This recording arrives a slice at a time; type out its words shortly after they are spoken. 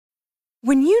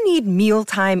When you need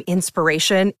mealtime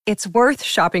inspiration, it's worth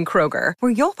shopping Kroger,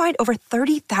 where you'll find over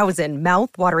 30,000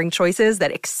 mouth-watering choices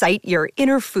that excite your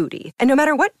inner foodie. And no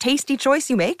matter what tasty choice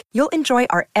you make, you'll enjoy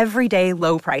our everyday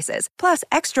low prices, plus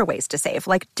extra ways to save,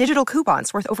 like digital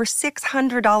coupons worth over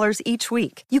 $600 each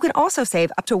week. You can also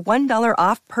save up to $1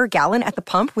 off per gallon at the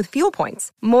pump with fuel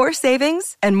points. More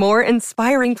savings and more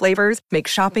inspiring flavors make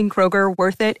shopping Kroger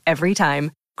worth it every time.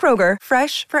 Kroger,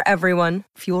 fresh for everyone.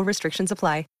 Fuel restrictions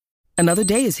apply. Another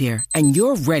day is here, and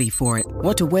you're ready for it.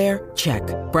 What to wear? Check.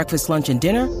 Breakfast, lunch, and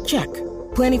dinner? Check.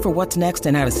 Planning for what's next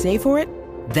and how to save for it?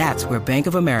 That's where Bank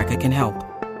of America can help.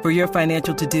 For your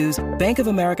financial to-dos, Bank of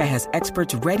America has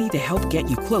experts ready to help get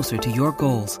you closer to your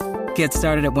goals. Get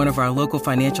started at one of our local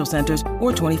financial centers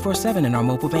or 24/7 in our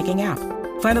mobile banking app.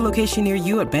 Find a location near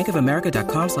you at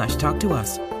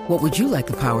bankofamerica.com/talktous. What would you like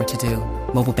the power to do?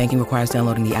 Mobile banking requires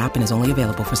downloading the app and is only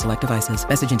available for select devices.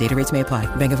 Message and data rates may apply.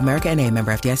 Bank of America N.A.,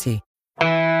 member FDIC.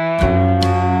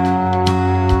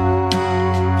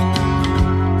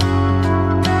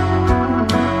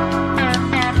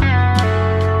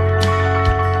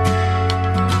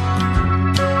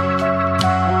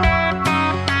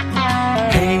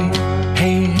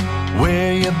 Hey,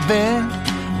 where you been?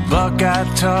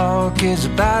 Buckeye Talk is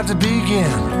about to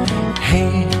begin.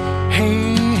 Hey,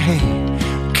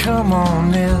 come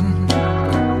on in.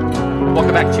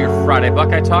 Welcome back to your Friday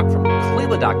Buckeye Talk from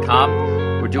Cleveland.com.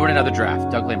 We're doing another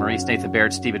draft. Doug Lesmerises, Nathan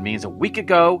Baird, Stephen Means. A week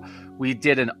ago, we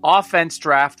did an offense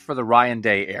draft for the Ryan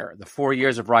Day era. The 4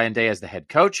 years of Ryan Day as the head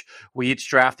coach. We each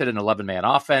drafted an 11-man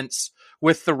offense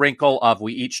with the wrinkle of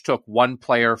we each took one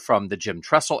player from the Jim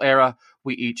Tressel era.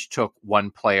 We each took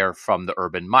one player from the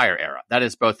Urban Meyer era. That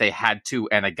is both a had to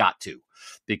and a got to,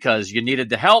 because you needed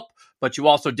the help, but you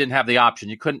also didn't have the option.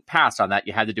 You couldn't pass on that.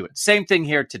 You had to do it. Same thing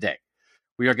here today.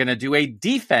 We are going to do a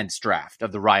defense draft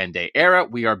of the Ryan Day era.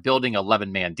 We are building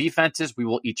 11-man defenses. We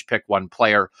will each pick one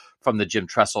player from the Jim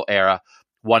Tressel era,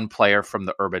 one player from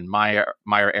the Urban Meyer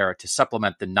era to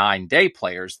supplement the 9-day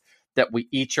players that we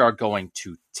each are going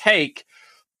to take.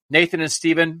 Nathan and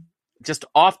Stephen, just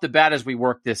off the bat as we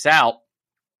work this out,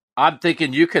 I'm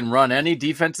thinking you can run any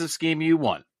defensive scheme you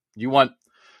want. You want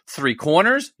 3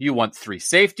 corners, you want 3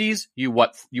 safeties, you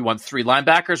want 3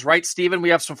 linebackers, right, Stephen? We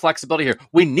have some flexibility here.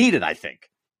 We need it, I think.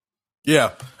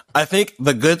 Yeah. I think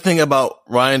the good thing about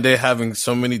Ryan Day having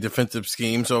so many defensive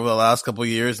schemes over the last couple of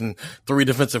years and 3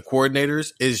 defensive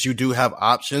coordinators is you do have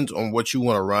options on what you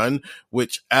want to run,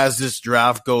 which as this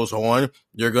draft goes on,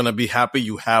 you're going to be happy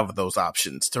you have those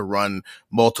options to run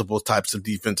multiple types of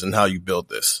defense and how you build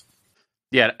this.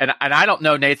 Yeah, and I don't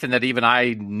know, Nathan, that even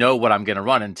I know what I'm going to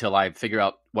run until I figure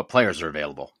out what players are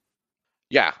available.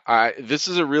 Yeah, this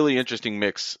is a really interesting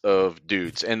mix of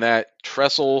dudes, and that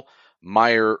Tressel,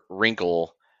 Meyer,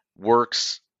 wrinkle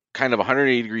works kind of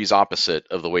 180 degrees opposite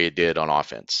of the way it did on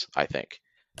offense, I think.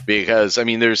 Because, I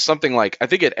mean, there's something like, I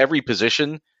think at every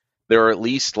position, there are at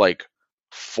least like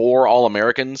 4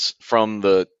 All-Americans from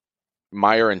the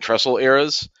Meyer and Tressel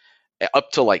eras,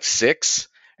 up to like 6.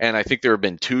 And I think there have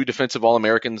been 2 defensive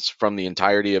All-Americans from the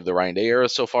entirety of the Ryan Day era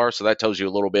so far. So that tells you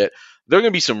a little bit. There are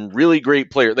going to be some really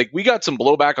great players. Like, we got some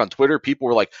blowback on Twitter. People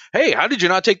were like, hey, how did you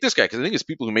not take this guy? Because I think it's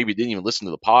people who maybe didn't even listen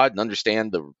to the pod and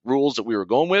understand the rules that we were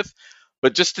going with.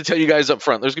 But just to tell you guys up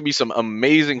front, there's going to be some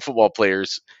amazing football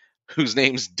players whose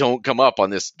names don't come up on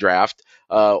this draft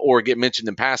or get mentioned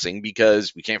in passing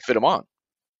because we can't fit them on.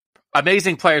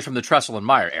 Amazing players from the Tressel and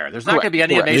Meyer era. There's not going to be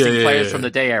any amazing players from the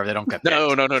Day era that don't get picked. No.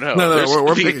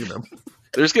 We're picking them.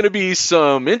 There's going to be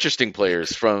some interesting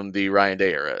players from the Ryan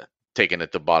Day era taken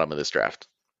at the bottom of this draft.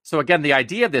 So again, the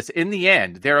idea of this, in the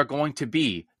end, there are going to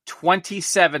be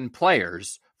 27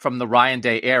 players from the Ryan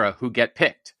Day era who get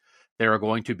picked. There are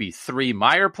going to be 3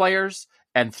 Meyer players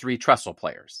and 3 Tressel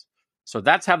players. So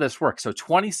that's how this works. So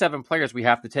 27 players we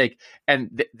have to take.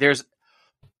 And there's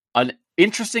an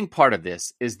interesting part of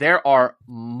this is there are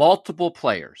multiple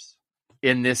players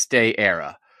in this Day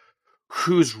era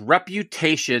whose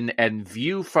reputation and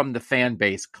view from the fan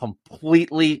base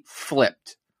completely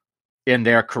flipped in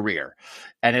their career.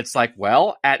 And it's like,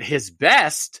 well, at his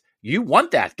best, you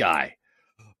want that guy.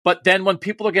 But then when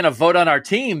people are going to vote on our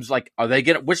teams, like, are they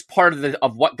going to, which part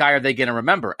of what guy are they going to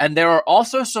remember? And there are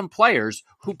also some players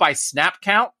who by snap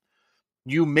count,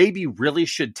 you maybe really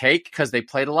should take because they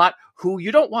played a lot, who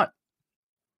you don't want.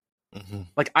 Mm-hmm.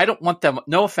 Like, I don't want them,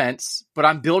 no offense, but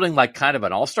I'm building like kind of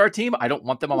an all-star team. I don't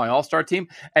want them on my all-star team,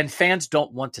 and fans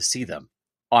don't want to see them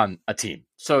on a team.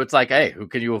 So it's like, hey, who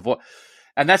can you avoid?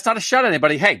 And that's not a shot at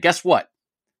anybody. Hey, guess what?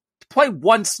 To play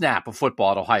one snap of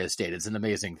football at Ohio State is an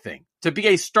amazing thing. To be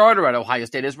a starter at Ohio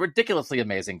State is a ridiculously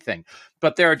amazing thing.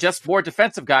 But there are just more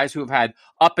defensive guys who have had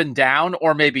up and down,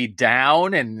 or maybe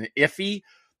down and iffy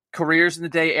careers in the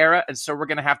Day era. And so we're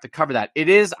going to have to cover that. It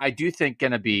is, I do think,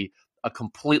 going to be a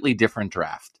completely different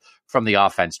draft from the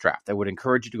offense draft. I would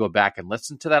encourage you to go back and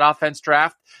listen to that offense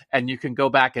draft. And you can go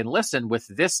back and listen with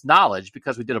this knowledge,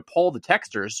 because we did a poll of the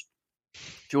texters.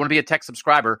 If you want to be a tech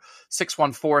subscriber,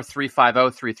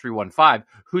 614-350-3315,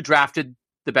 who drafted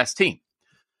the best team?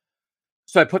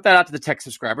 So I put that out to the tech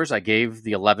subscribers. I gave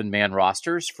the 11-man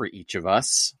rosters for each of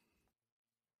us.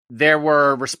 There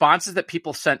were responses that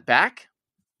people sent back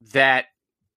that,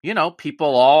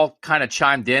 people all kind of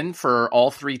chimed in for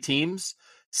all three teams.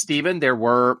 Stephen, there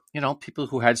were, people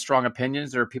who had strong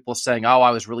opinions. There were people saying, oh,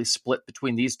 I was really split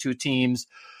between these two teams.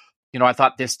 I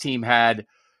thought this team had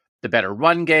the better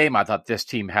run game. I thought this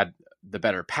team had the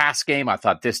better pass game. I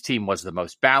thought this team was the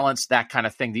most balanced, that kind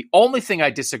of thing. The only thing I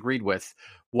disagreed with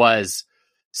was,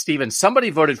 Steven,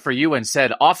 somebody voted for you and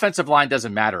said offensive line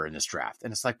doesn't matter in this draft.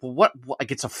 And it's like, well, what?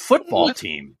 Like, it's a football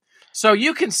team. So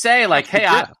you can say, like, hey,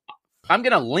 I'm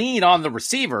going to lean on the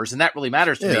receivers, and that really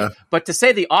matters to me. But to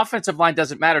say the offensive line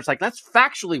doesn't matter, it's like, that's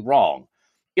factually wrong.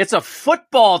 It's a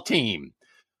football team.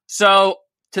 So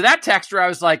to that texter, I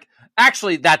was like,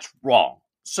 actually, that's wrong.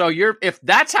 So if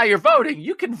that's how you're voting,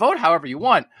 you can vote however you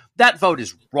want. That vote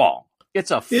is wrong.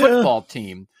 It's a football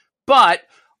team. But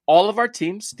all of our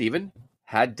teams, Stephen,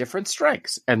 had different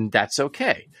strengths, and that's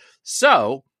okay.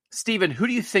 So, Stephen, who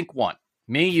do you think won?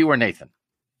 Me, you, or Nathan?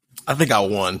 I think I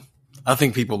won. I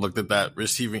think people looked at that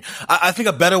receiving. I think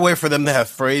a better way for them to have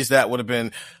phrased that would have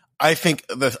been, I think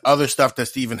the other stuff that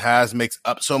Stephen has makes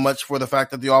up so much for the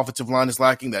fact that the offensive line is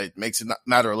lacking that it makes it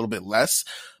matter a little bit less.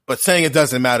 But saying it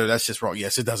doesn't matter, that's just wrong.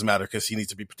 Yes, it does matter because he needs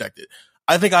to be protected.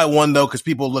 I think I won, though, because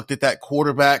people looked at that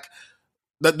quarterback,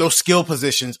 those skill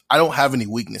positions. I don't have any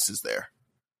weaknesses there.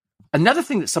 Another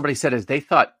thing that somebody said is they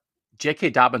thought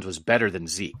J.K. Dobbins was better than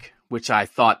Zeke, which I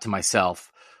thought to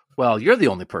myself, well, you're the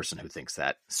only person who thinks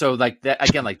that. So, like, that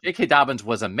again, like, J.K. Dobbins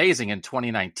was amazing in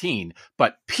 2019,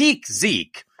 but peak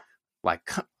Zeke,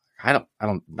 like, I don't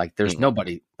like, there's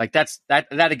nobody like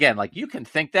that again, like, you can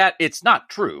think that. It's not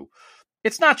true.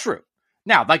 It's not true.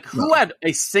 Now, like, who had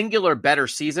a singular better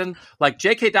season? Like,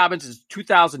 J.K. Dobbins'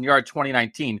 2,000-yard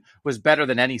 2019 was better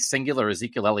than any singular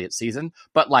Ezekiel Elliott season.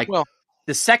 But, like,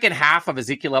 the second half of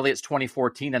Ezekiel Elliott's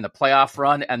 2014 and the playoff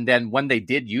run, and then when they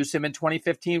did use him in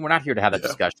 2015, we're not here to have that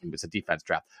discussion. It's a defense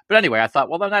draft. But anyway, I thought,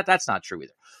 well, that's not true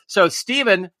either. So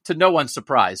Stephen, to no one's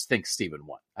surprise, thinks Stephen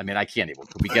won. I mean, I can't even.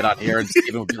 We get on here and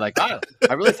Stephen would be like, I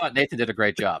really thought Nathan did a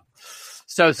great job.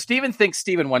 So Stephen thinks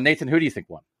Stephen won. Nathan, who do you think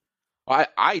won?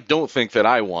 I don't think that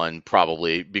I won,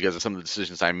 probably because of some of the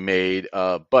decisions I made.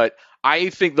 But I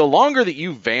think the longer that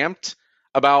you vamped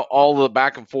about all the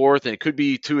back and forth, and it could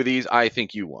be two of these, I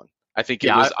think you won. I think it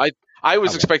was. I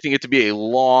was expecting it to be a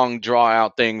long draw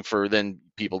out thing for then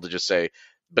people to just say,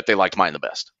 but they liked mine the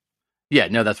best. Yeah,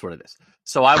 no, that's what it is.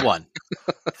 So I won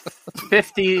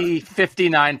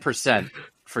 59%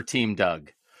 for Team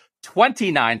Doug,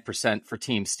 29% for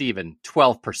Team Steven,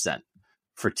 12%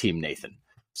 for Team Nathan.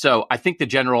 So I think the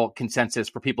general consensus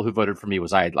for people who voted for me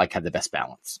was I had the best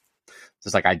balance. So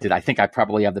it's like I think I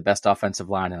probably have the best offensive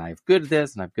line, and I have good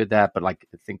this and I have good that, but like,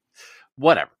 I think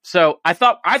whatever. So I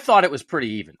thought it was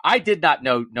pretty even. I did not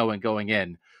know going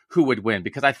in who would win,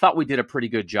 because I thought we did a pretty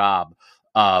good job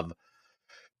of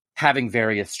having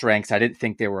various strengths. I didn't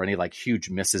think there were any like huge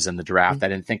misses in the draft. I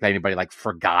didn't think that anybody like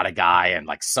forgot a guy and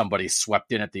like somebody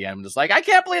swept in at the end and was like, I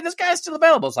can't believe this guy's still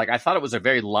available. It's like, I thought it was a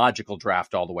very logical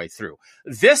draft all the way through.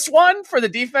 This one for the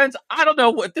defense, I don't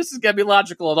know what this is going to be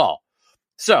logical at all.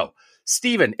 So,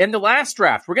 Steven, in the last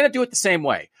draft, we're going to do it the same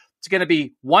way. It's going to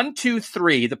be 1, 2,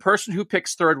 3. The person who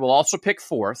picks third will also pick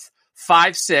fourth.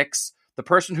 5, 6. The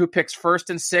person who picks first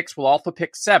and 6 will also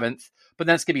pick seventh. But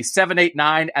then it's going to be 7, 8,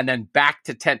 9, and then back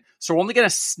to 10. So we're only going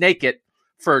to snake it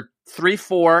for 3,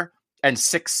 4, and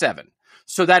 6, 7.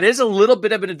 So that is a little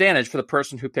bit of an advantage for the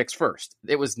person who picks first.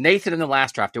 It was Nathan in the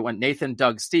last draft. It went Nathan,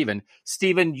 Doug, Steven.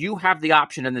 Steven, you have the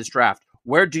option in this draft.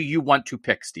 Where do you want to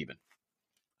pick, Steven?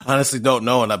 I honestly don't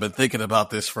know, and I've been thinking about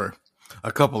this for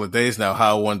a couple of days now,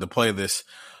 how I wanted to play this.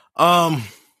 I'll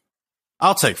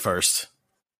take first.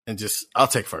 I'll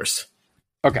take first.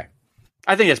 Okay.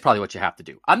 I think that's probably what you have to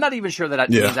do. I'm not even sure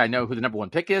that means I know who the number one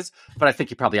pick is, but I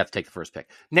think you probably have to take the first pick.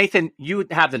 Nathan, you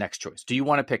have the next choice. Do you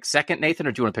want to pick second, Nathan,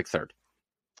 or do you want to pick third?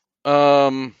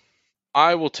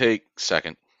 I will take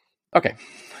second. Okay.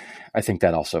 I think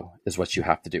that also is what you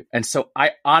have to do. And so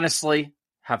I honestly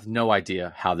have no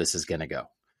idea how this is going to go.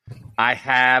 I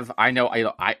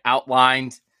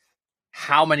outlined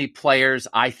how many players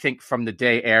I think from the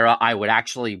Day era I would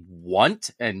actually want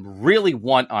and really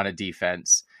want on a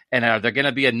defense. And are there going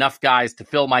to be enough guys to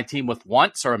fill my team with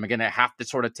wants, or am I going to have to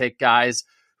sort of take guys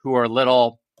who are a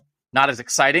little not as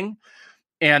exciting?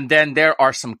 And then there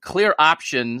are some clear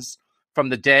options from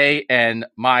the Day and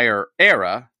Meyer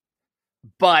era,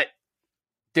 but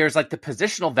there's like the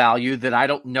positional value that I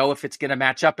don't know if it's going to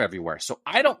match up everywhere. So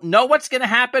I don't know what's going to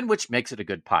happen, which makes it a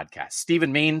good podcast.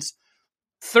 Stephen Means,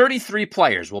 33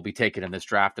 players will be taken in this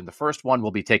draft, and the first one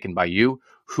will be taken by you.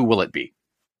 Who will it be?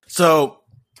 So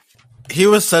here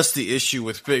was such the issue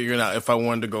with figuring out if I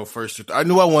wanted to go first or I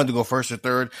knew I wanted to go first or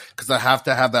third because I have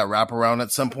to have that wraparound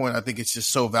at some point. I think it's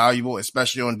just so valuable,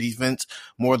 especially on defense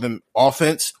more than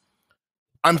offense.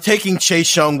 I'm taking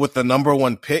Chase Young with the number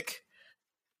 1 pick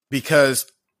because,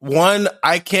 one,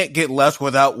 I can't get left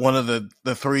without one of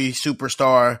the 3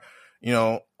 superstar,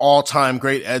 all-time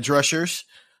great edge rushers.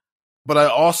 But I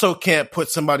also can't put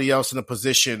somebody else in a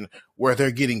position where they're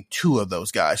getting 2 of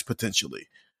those guys potentially,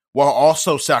 while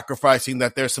also sacrificing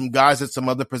that there's some guys at some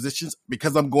other positions.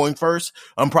 Because I'm going first,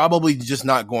 I'm probably just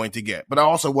not going to get. But I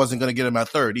also wasn't going to get him at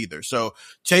third either. So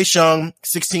Chase Young,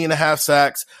 16.5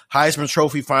 sacks, Heisman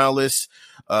Trophy finalist,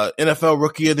 NFL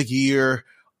Rookie of the Year,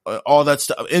 all that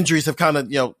stuff. Injuries have kind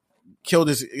of, killed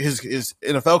his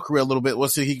NFL career a little bit. We'll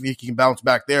see he can bounce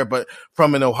back there. But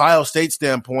from an Ohio State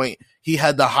standpoint, he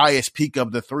had the highest peak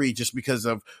of the 3 just because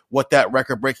of what that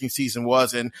record-breaking season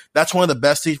was. And that's one of the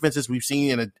best defenses we've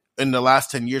seen in the last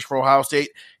 10 years for Ohio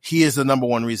State. He is the number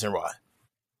 1 reason why.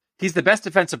 He's the best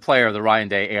defensive player of the Ryan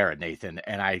Day era, Nathan.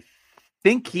 And I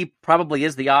think he probably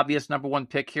is the obvious number 1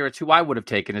 pick here. It's who I would have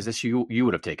taken. Is this you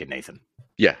would have taken, Nathan?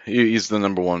 Yeah, he's the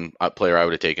number 1 player I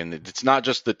would have taken. It's not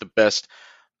just that the best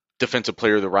defensive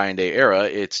player of the Ryan Day era,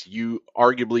 it's you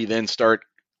arguably then start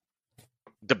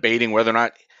debating whether or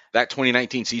not that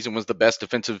 2019 season was the best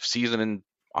defensive season in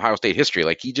Ohio State history.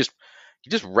 Like he just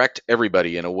wrecked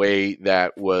everybody in a way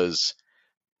that was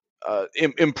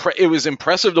it was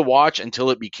impressive to watch until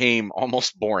it became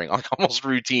almost boring, like almost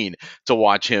routine to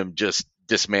watch him just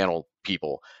dismantle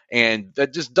people. And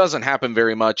that just doesn't happen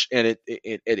very much and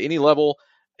it at any level.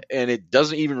 And it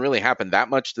doesn't even really happen that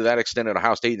much to that extent at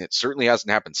Ohio State, and it certainly hasn't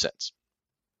happened since.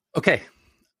 Okay.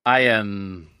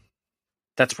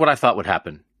 That's what I thought would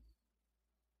happen.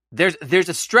 There's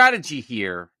a strategy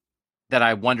here that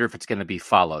I wonder if it's going to be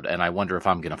followed, and I wonder if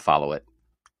I'm going to follow it.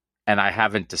 And I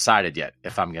haven't decided yet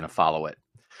if I'm going to follow it,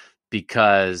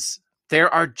 because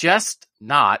there are just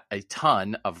not a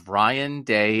ton of Ryan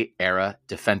Day era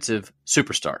defensive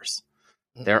superstars.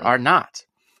 Mm-hmm. There are not.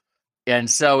 And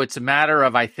so it's a matter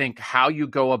of, I think, how you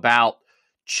go about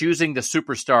choosing the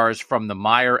superstars from the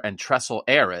Meyer and Tressel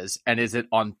eras. And is it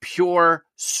on pure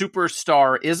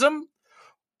superstarism,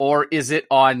 or is it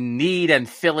on need and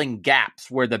filling gaps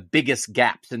where the biggest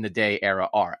gaps in the Day era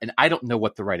are? And I don't know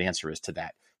what the right answer is to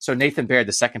that. So Nathan Baird,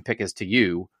 the second pick is to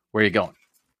you. Where are you going?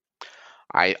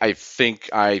 I think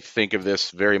of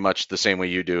this very much the same way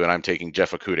you do, and I'm taking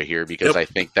Jeff Okudah here because I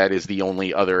think that is the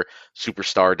only other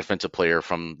superstar defensive player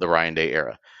from the Ryan Day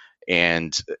era.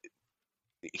 And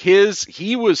Chase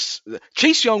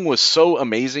Young was so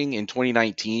amazing in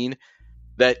 2019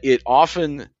 that it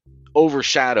often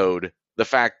overshadowed the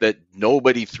fact that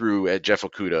nobody threw at Jeff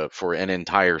Okudah for an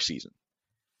entire season.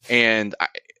 And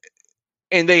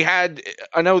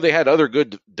I know they had other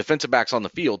good defensive backs on the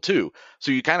field too.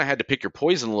 So you kind of had to pick your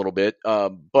poison a little bit.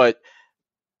 But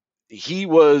he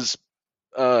was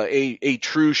a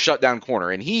true shutdown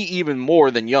corner. And he, even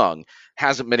more than Young,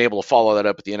 hasn't been able to follow that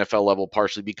up at the NFL level,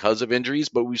 partially because of injuries.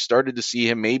 But we've started to see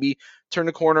him maybe turn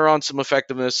the corner on some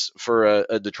effectiveness for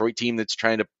a Detroit team that's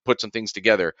trying to put some things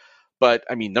together. But,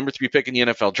 I mean, number 3 pick in the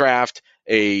NFL draft,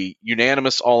 a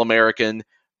unanimous All-American,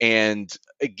 and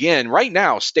again, right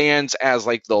now stands as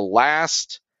like the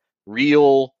last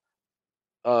real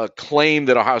claim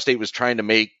that Ohio State was trying to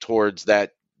make towards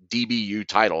that DBU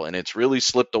title. And it's really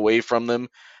slipped away from them,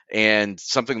 and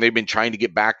something they've been trying to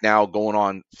get back now going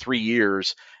on 3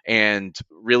 years, and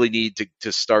really need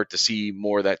to start to see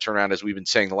more of that turnaround, as we've been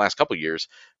saying the last couple of years.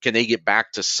 Can they get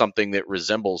back to something that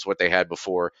resembles what they had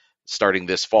before starting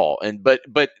this fall? And but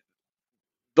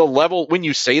the level, when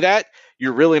you say that,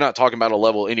 you're really not talking about a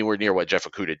level anywhere near what Jeff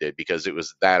Okudah did, because it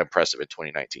was that impressive in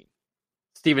 2019.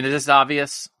 Stephen, is this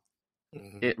obvious?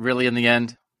 It really in the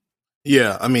end?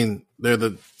 Yeah, I mean, they're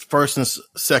the first and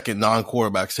second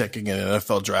non-quarterback taking in an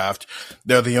NFL draft.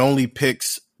 They're the only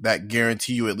picks that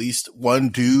guarantee you at least one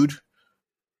dude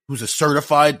who's a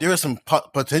certified. There are some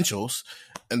potentials,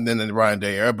 and then in the Ryan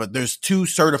Day era, but there's 2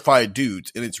 certified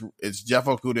dudes, and it's Jeff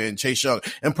Okudah and Chase Young,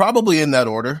 and probably in that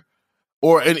order.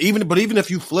 But even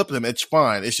if you flip them, it's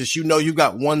fine. It's just, you've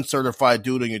got one certified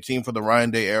dude on your team for the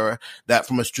Ryan Day era that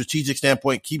from a strategic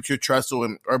standpoint keeps your Tressel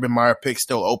and Urban Meyer picks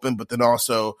still open, but then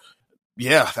also,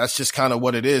 yeah, that's just kind of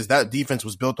what it is. That defense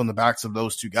was built on the backs of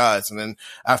those two guys. And then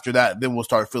after that, then we'll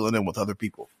start filling in with other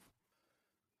people.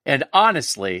 And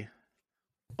honestly,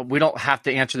 we don't have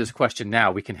to answer this question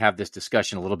now. We can have this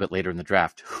discussion a little bit later in the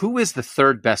draft. Who is the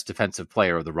third best defensive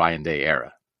player of the Ryan Day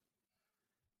era?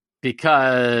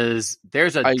 Because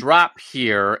there's a drop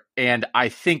here, and I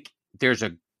think there's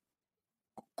a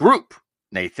group,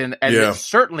 Nathan, and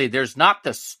there's not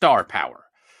the star power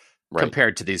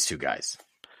compared to these two guys.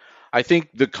 I think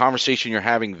the conversation you're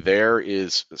having there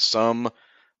is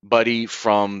somebody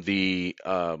from the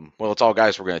it's all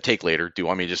guys we're going to take later. Do you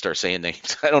want me to just start saying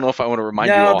names? I don't know if I want to remind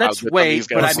you all how good these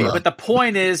guys are. But the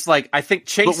point is, like, I think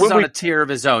Chase is on a tier of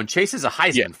his own. Chase is a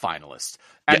Heisman finalist.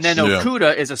 And then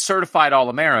Okudah is a certified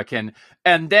All-American.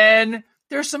 And then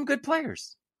there's some good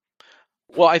players.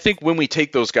 Well, I think when we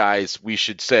take those guys, we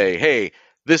should say, hey,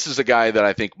 this is a guy that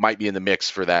I think might be in the mix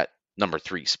for that number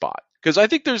 3 spot. Because I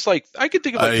think there's I could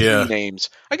think of 3 names.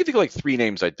 I could think of 3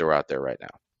 names I'd throw out there right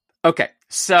now. Okay,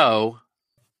 so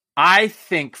I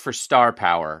think for star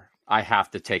power, I have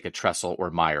to take a Tressel or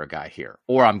Meyer guy here,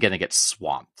 or I'm going to get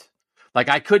swamped. Like,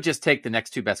 I could just take the next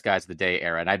 2 best guys of the Day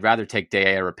era, and I'd rather take Day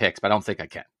era picks, but I don't think I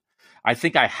can. I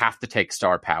think I have to take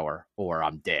star power, or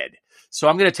I'm dead. So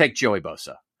I'm going to take Joey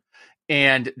Bosa.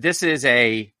 And this is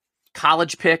a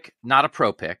college pick, not a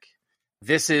pro pick.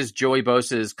 This is Joey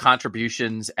Bosa's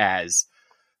contributions as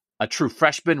a true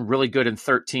freshman, really good in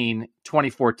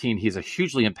 2014, he's a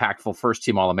hugely impactful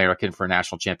first-team All-American for a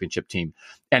national championship team.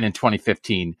 And in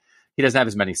 2015, he doesn't have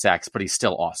as many sacks, but he's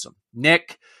still awesome.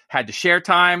 Nick had to share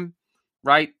time,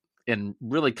 right? And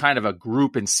really kind of a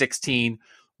group in 16,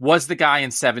 was the guy in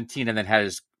 17, and then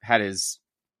had his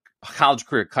college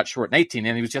career cut short in 18,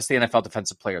 and he was just the NFL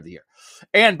Defensive Player of the Year.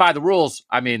 And by the rules,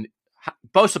 I mean,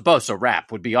 Bosa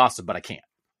rap would be awesome, but I can't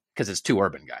because it's 2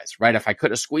 Urban guys, right? If I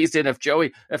could have squeezed in, if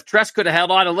Tress could have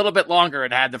held on a little bit longer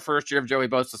and had the first year of Joey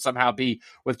Bosa somehow be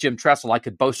with Jim Tressel, I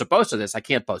could Bosa this. I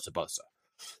can't Bosa.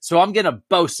 So I'm going to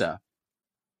Bosa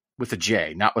with a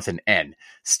J, not with an N.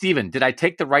 Steven, did I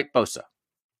take the right Bosa?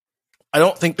 I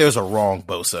don't think there's a wrong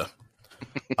Bosa.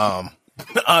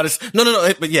 Honest,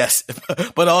 no, but yes.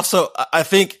 But also, I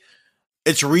think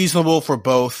it's reasonable for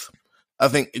both. I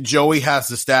think Joey has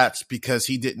the stats because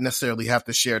he didn't necessarily have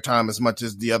to share time as much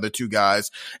as the other 2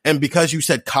 guys. And because you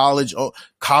said college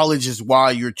is why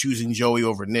you're choosing Joey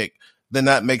over Nick, then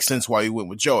that makes sense why you went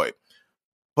with Joey.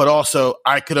 But also,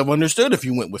 I could have understood if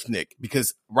you went with Nick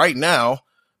because right now,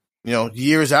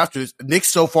 years after this, Nick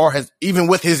so far has, even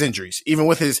with his injuries, even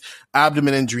with his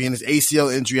abdomen injury and his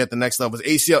ACL injury at the next level,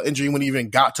 his ACL injury when he even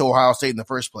got to Ohio State in the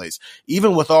first place,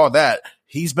 even with all that,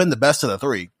 he's been the best of the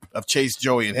 3 of Chase,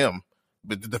 Joey, and him.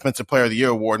 The Defensive Player of the Year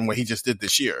award and what he just did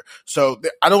this year. So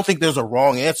I don't think there's a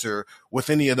wrong answer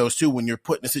with any of those 2 when you're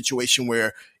put in a situation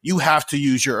where you have to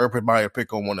use your Urban Meyer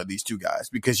pick on one of these 2 guys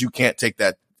because you can't take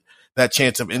that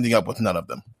chance of ending up with none of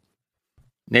them.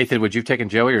 Nathan, would you have taken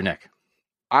Joey or Nick?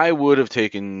 I would have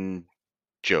taken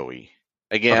Joey.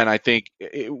 Again, okay. I think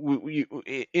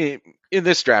in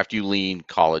this draft, you lean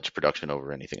college production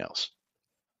over anything else.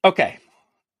 Okay.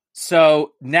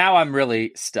 So now I'm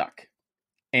really stuck.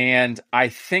 And I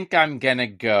think I'm going to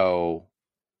go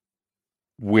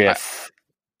with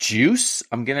Juice.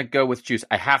 I'm going to go with Juice.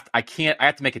 I have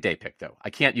to make a day pick though. I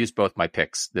can't use both my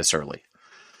picks this early.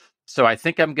 So I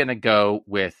think I'm going to go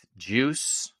with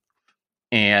Juice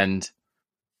and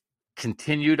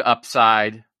continued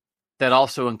upside that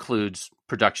also includes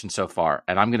production so far.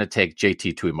 And I'm going to take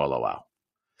JT Tuimoloau.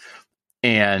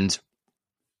 And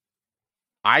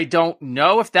I don't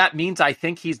know if that means I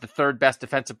think he's the 3rd best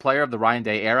defensive player of the Ryan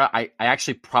Day era. I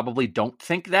actually probably don't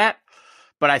think that,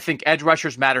 but I think edge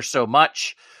rushers matter so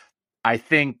much. I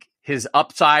think his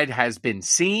upside has been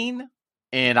seen,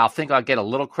 and I'll get a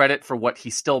little credit for what he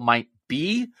still might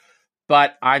be,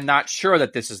 but I'm not sure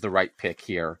that this is the right pick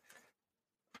here.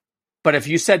 But if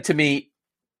you said to me,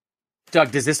 Doug,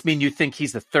 does this mean you think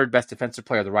he's the 3rd best defensive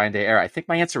player of the Ryan Day era? I think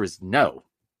my answer is no,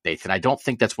 Nathan. I don't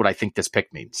think that's what I think this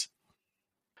pick means.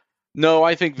 No,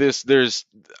 I think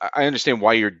I understand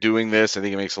why you're doing this. I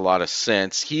think it makes a lot of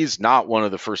sense. He's not one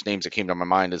of the first names that came to my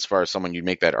mind as far as someone you'd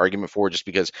make that argument for, just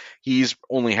because he's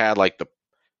only had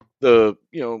the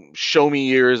show me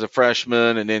year as a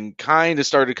freshman and then kind of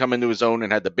started coming into his own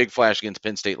and had the big flash against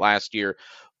Penn State last year.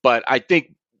 But I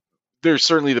think there's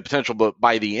certainly the potential, but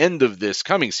by the end of this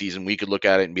coming season, we could look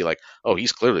at it and be like, oh,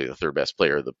 he's clearly the 3rd best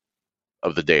player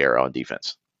of the Day era on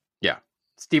defense. Yeah.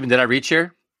 Steven, did I reach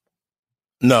here?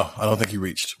 No, I don't think he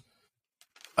reached.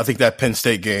 I think that Penn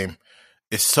State game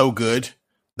is so good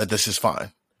that this is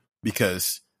fine,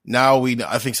 because now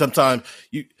I think sometimes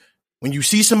when you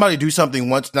see somebody do something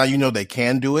once, now you know they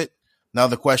can do it. Now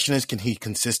the question is, can he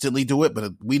consistently do it?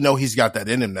 But we know he's got that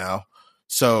in him now.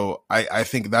 So I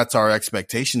think that's our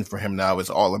expectation for him now, is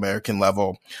All-American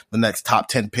level, the next top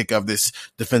 10 pick of this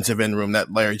defensive end room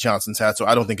that Larry Johnson's had. So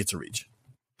I don't think it's a reach.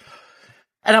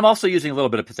 And I'm also using a little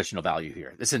bit of positional value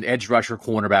here. This is an edge rusher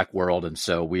cornerback world. And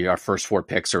so our first 4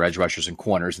 picks are edge rushers and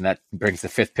corners. And that brings the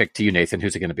 5th pick to you, Nathan.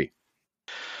 Who's it going to be?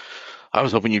 I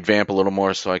was hoping you'd vamp a little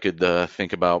more so I could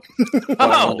think about what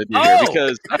I wanted to do here,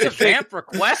 because that's a vamp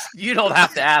request. You don't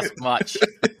have to ask much.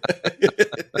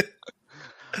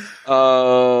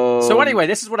 So anyway,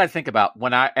 this is what I think about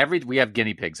when we have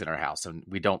guinea pigs in our house, and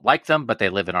we don't like them, but they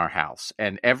live in our house.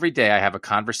 And every day I have a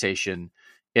conversation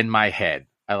in my head.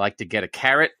 I like to get a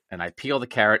carrot, and I peel the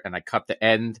carrot, and I cut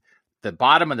the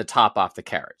bottom and the top off the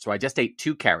carrot. So I just ate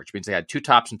 2 carrots, which means I had 2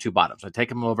 tops and 2 bottoms. I take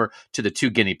them over to the 2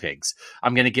 guinea pigs.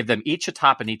 I'm going to give them each a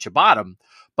top and each a bottom,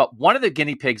 but one of the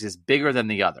guinea pigs is bigger than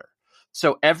the other.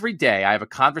 So every day I have a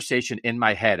conversation in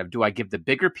my head of, do I give the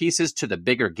bigger pieces to the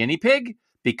bigger guinea pig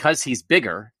because he's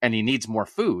bigger and he needs more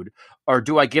food? Or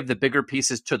do I give the bigger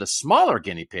pieces to the smaller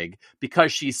guinea pig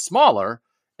because she's smaller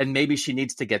and maybe she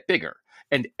needs to get bigger?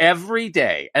 And every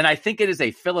day, and I think it is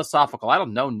a philosophical, I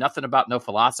don't know nothing about no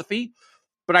philosophy,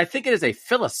 but I think it is a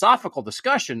philosophical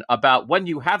discussion about when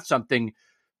you have something,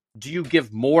 do you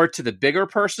give more to the bigger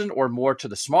person or more to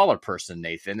the smaller person,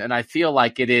 Nathan? And I feel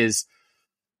like it is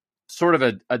sort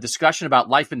of a discussion about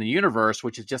life in the universe,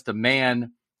 which is just a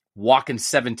man walking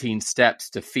 17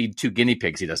 steps to feed 2 guinea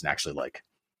pigs he doesn't actually like.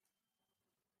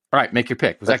 All right, make your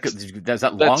pick. Was that good? Is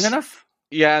that long enough?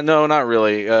 Yeah, no, not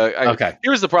really. Okay.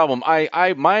 Here's the problem.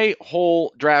 My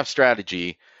whole draft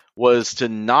strategy was to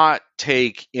not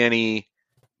take any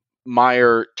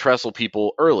Meyer Tressel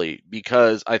people early,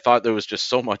 because I thought there was just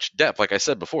so much depth. Like I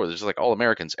said before, there's like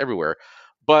All-Americans everywhere.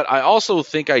 But I also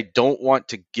think I don't want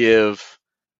to give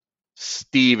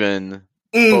Steven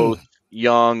both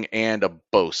Young and a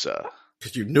Bosa,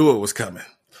 because you knew it was coming.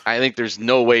 I think there's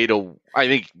no way to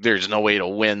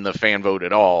win the fan vote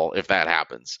at all if that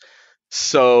happens.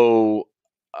 So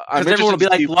everyone will be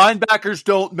like, linebackers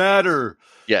don't matter.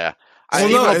 Yeah.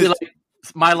 Will be like,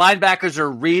 my linebackers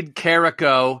are Reed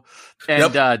Carrico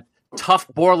and Tuff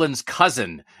Borland's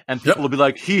cousin. And people will be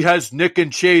like, he has Nick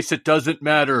and Chase. It doesn't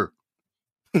matter.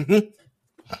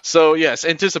 So, yes,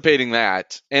 anticipating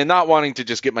that and not wanting to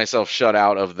just get myself shut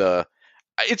out of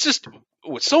it's just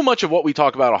so much of what we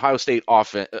talk about Ohio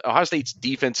State's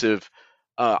defensive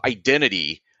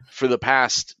identity for the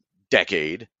past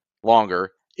decade,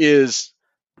 longer, is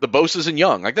the Bosa's and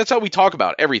Young. Like, that's how we talk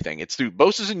about everything. It's through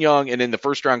Bosa's and Young and in the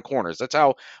first round corners. That's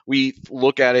how we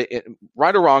look at it,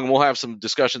 right or wrong. And we'll have some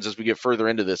discussions as we get further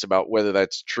into this about whether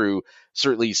that's true.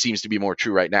 Certainly seems to be more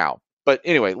true right now. But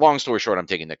anyway, long story short, I'm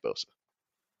taking Nick Bosa.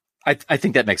 I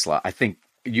think that makes a lot. I think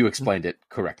you explained it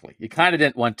correctly. You kind of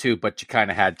didn't want to, but you kind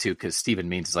of had to, because Steven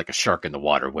Means is like a shark in the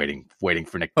water waiting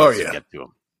for Nick Bosa to get to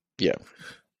him. Yeah.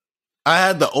 I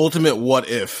had the ultimate what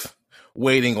if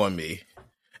waiting on me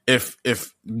if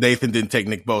Nathan didn't take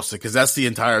Nick Bosa, because that's the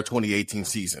entire 2018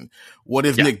 season. What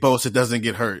if Nick Bosa doesn't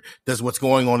get hurt? Does what's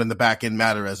going on in the back end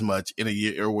matter as much in a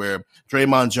year where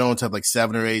Draymond Jones had like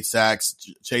 7 or 8 sacks,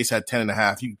 Chase had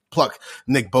 10.5? You pluck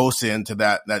Nick Bosa into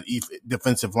that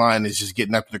defensive line is just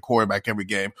getting after the quarterback every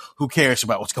game. Who cares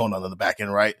about what's going on in the back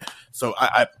end, right? So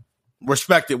I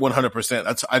respect it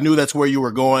 100%. I knew that's where you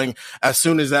were going. As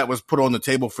soon as that was put on the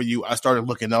table for you, I started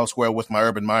looking elsewhere with my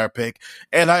Urban Meyer pick.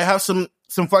 And I have some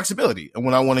flexibility and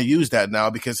when I want to use that now,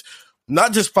 because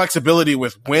not just flexibility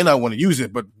with when I want to use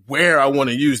it, but where I want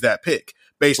to use that pick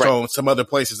based on some other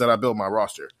places that I built my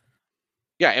roster.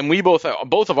 Yeah, and we both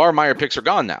of our Meyer picks are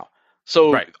gone now.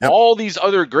 So all these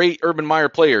other great Urban Meyer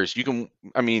players,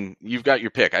 you've got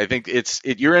your pick. I think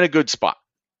you're in a good spot.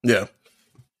 Yeah.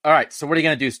 All right, so what are you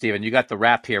going to do, Steven? You got the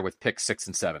wrap here with picks 6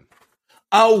 and 7.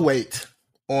 I'll wait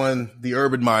on the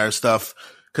Urban Meyer stuff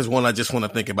because, one, I just want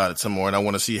to think about it some more, and I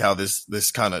want to see how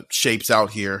this kind of shapes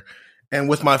out here. And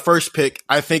with my first pick,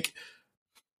 I think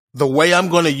the way I'm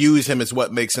going to use him is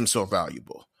what makes him so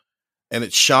valuable. And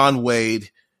it's Shaun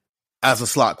Wade as a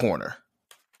slot corner,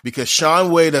 because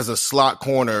Shaun Wade as a slot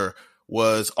corner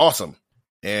was awesome.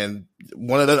 And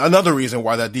another reason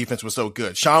why that defense was so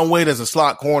good. Shaun Wade as a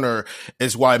slot corner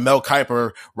is why Mel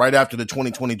Kiper, right after the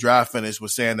 2020 draft finish,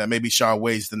 was saying that maybe Shaun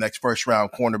Wade's the next first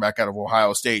round cornerback out of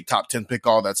Ohio State, top 10 pick,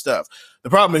 all that stuff. The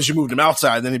problem is you moved him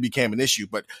outside, then it became an issue.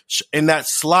 But in that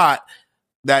slot,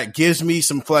 that gives me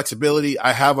some flexibility.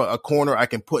 I have a corner I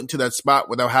can put into that spot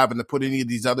without having to put any of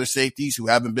these other safeties who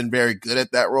haven't been very good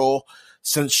at that role.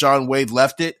 since Shaun Wade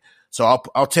left it. So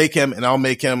I'll take him and I'll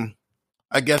make him,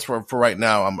 I guess for right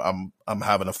now, I'm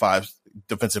having a 5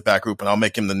 defensive back group and I'll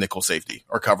make him the nickel safety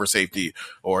or cover safety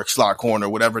or slot corner,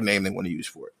 whatever name they want to use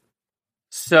for it.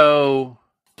 So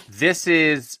this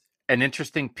is an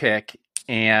interesting pick,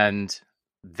 and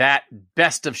that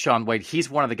best of Shaun Wade, he's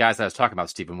one of the guys that I was talking about,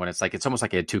 Stephen, when it's almost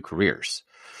like he had 2 careers.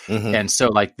 Mm-hmm. And so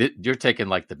you're taking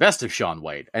like the best of Shaun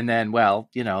Wade. And then,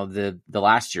 the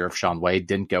last year of Shaun Wade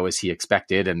didn't go as he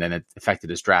expected, and then it affected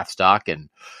his draft stock. And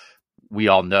we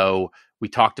all know we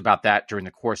talked about that during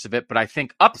the course of it. But I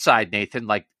think upside, Nathan,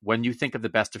 like when you think of the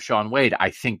best of Shaun Wade, I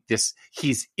think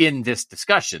he's in this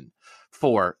discussion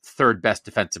for third best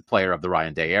defensive player of the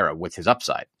Ryan Day era with his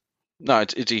upside. No,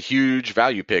 it's a huge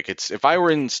value pick. If I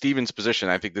were in Steven's position,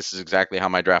 I think this is exactly how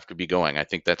my draft would be going. I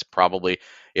think that's probably,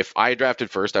 if I drafted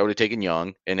first, I would have taken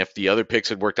Young. And if the other picks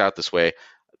had worked out this way,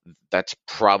 that's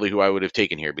probably who I would have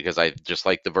taken here, because I just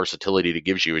like the versatility it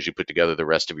gives you as you put together the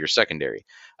rest of your secondary.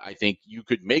 I think you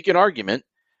could make an argument.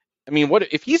 I mean,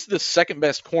 what if he's the second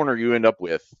best corner you end up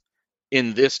with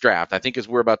in this draft? I think, as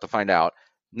we're about to find out,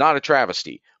 not a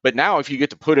travesty. But now if you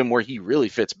get to put him where he really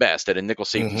fits best at a nickel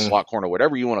safety, slot corner,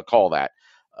 whatever you want to call that,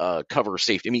 cover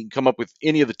safety, I mean, come up with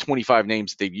any of the 25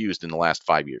 names that they've used in the last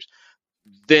 5 years,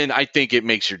 then I think it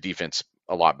makes your defense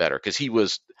a lot better, because he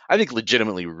was, I think,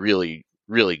 legitimately really,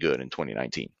 really good in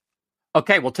 2019.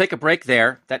 Okay, we'll take a break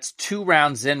there. That's 2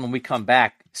 rounds in. When we come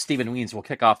back, Stephen Weens will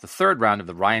kick off the 3rd round of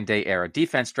the Ryan Day era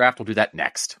defense draft. We'll do that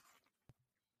next.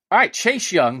 All right,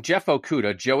 Chase Young, Jeff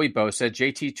Okudah, Joey Bosa,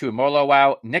 JT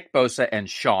Tuimoloau, Nick Bosa, and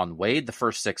Shaun Wade, the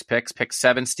first 6 picks. Pick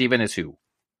 7, Stephen, is who?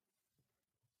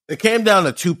 It came down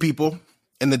to 2 people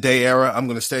in the Day era. I'm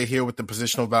going to stay here with the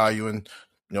positional value and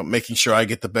making sure I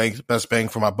get the best bang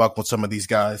for my buck with some of these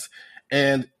guys.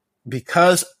 And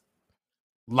because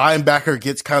linebacker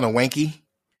gets kind of wanky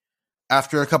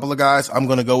after a couple of guys, I'm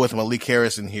going to go with Malik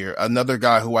Harrison here, another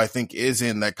guy who I think is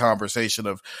in that conversation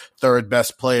of third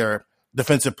best player,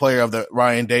 defensive player of the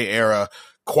Ryan Day era,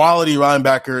 quality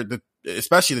linebacker,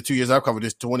 especially the 2 years I've covered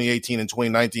this, 2018 and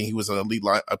 2019, he was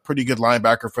a pretty good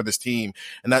linebacker for this team.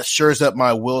 And that shores up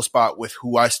my will spot with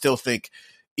who I still think,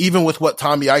 even with what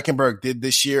Tommy Eichenberg did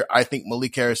this year, I think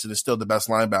Malik Harrison is still the best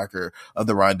linebacker of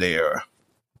the Ryan Day era.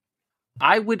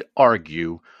 I would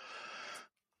argue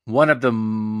one of the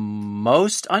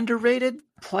most underrated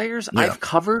players I've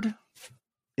covered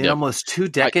in almost 2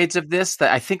 decades of this,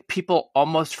 that I think people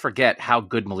almost forget how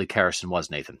good Malik Harrison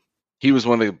was, Nathan. He was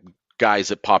one of the guys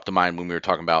that popped to mind when we were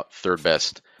talking about third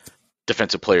best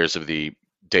defensive players of the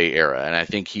Day era. And I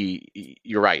think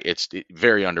you're right. It's a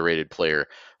very underrated player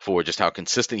for just how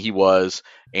consistent he was.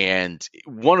 And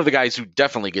one of the guys who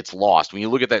definitely gets lost when you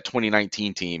look at that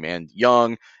 2019 team and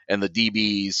Young and the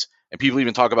DBs, and people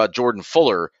even talk about Jordan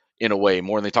Fuller in a way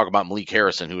more than they talk about Malik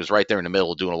Harrison, who was right there in the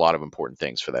middle doing a lot of important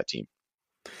things for that team.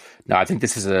 No, I think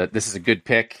this is a good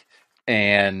pick.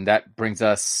 And that brings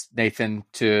us, Nathan,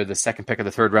 to the 2nd pick of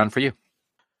the 3rd round for you.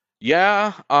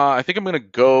 Yeah, I think I'm going to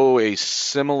go a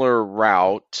similar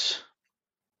route.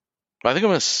 But I think I'm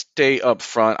going to stay up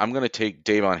front. I'm going to take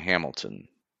Davon Hamilton,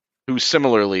 who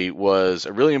similarly was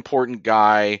a really important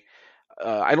guy.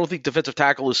 I don't think defensive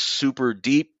tackle is super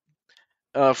deep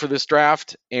for this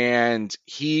draft. And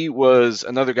he was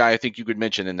another guy I think you could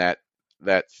mention in that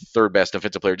third best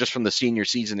defensive player, just from the senior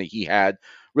season that he had.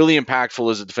 Really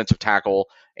impactful as a defensive tackle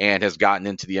and has gotten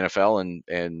into the NFL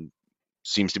and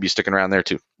seems to be sticking around there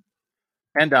too.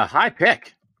 And a high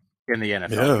pick in the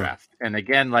NFL draft. And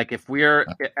again, like if we're,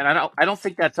 and I don't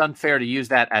think that's unfair to use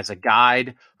that as a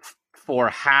guide for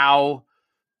how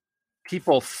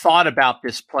people thought about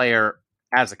this player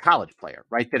as a college player,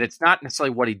 right? That it's not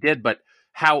necessarily what he did, but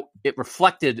how it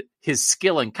reflected his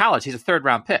skill in college. He's a 3rd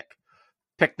round pick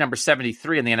number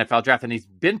 73 in the NFL draft, and he's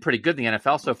been pretty good in the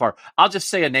NFL so far. I'll just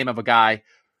say a name of a guy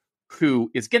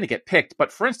who is going to get picked.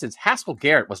 But for instance, Haskell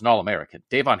Garrett was an All-American.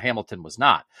 Davon Hamilton was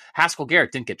not. Haskell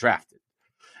Garrett didn't get drafted.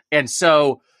 And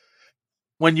so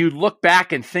when you look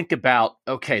back and think about,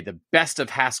 okay, the best of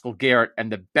Haskell Garrett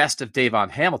and the best of Davon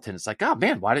Hamilton, it's like, oh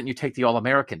man, why didn't you take the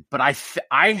All-American? But I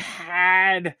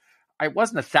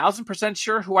wasn't 1,000%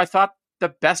 sure who I thought the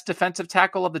best defensive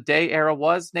tackle of the Day era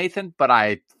was, Nathan, but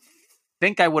I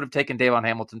think I would have taken Davon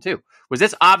Hamilton too. Was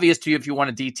this obvious to you? If you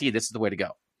want a DT, this is the way to go.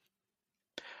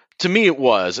 To me, it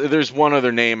was. There's one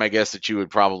other name, I guess, that you would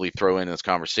probably throw in this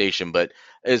conversation. But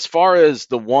as far as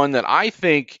the one that I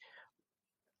think,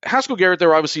 Haskell Garrett, there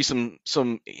were obviously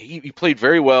he played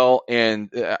very well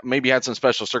and maybe had some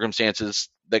special circumstances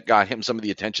that got him some of the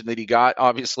attention that he got,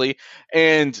 obviously.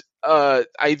 And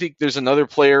I think there's another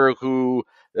player who,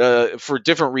 for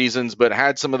different reasons, but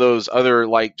had some of those other,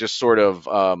 like, just sort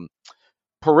of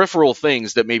peripheral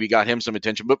things that maybe got him some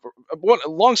attention. But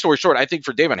long story short, I think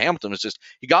for Davon Hamilton was just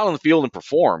he got on the field and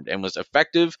performed and was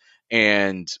effective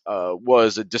and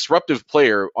was a disruptive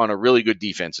player on a really good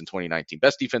defense in 2019,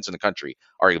 best defense in the country,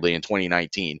 arguably in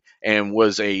 2019, and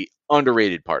was a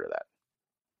underrated part of that.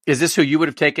 Is this who you would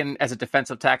have taken as a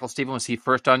defensive tackle, Stephen? Was he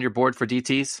first on your board for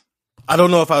DTs? I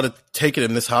don't know if I would have taken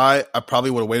him this high. I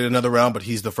probably would have waited another round, but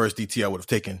he's the first DT I would have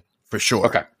taken for sure.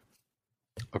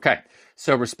 Okay.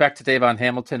 So respect to Davon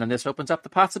Hamilton, and this opens up the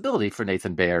possibility for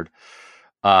Nathan Baird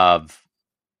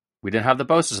we didn't have the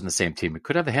Bosa's on the same team. We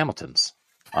could have the Hamiltons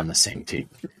on the same team.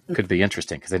 Could be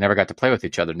interesting because they never got to play with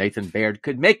each other. Nathan Baird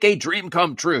could make a dream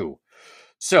come true.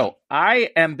 So I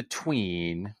am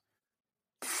between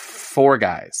 4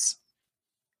 guys,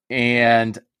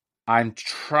 and I'm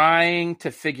trying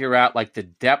to figure out like the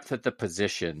depth at the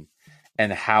position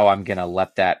and how I'm going to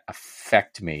let that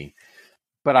affect me.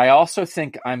 But I also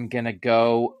think I'm going to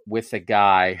go with a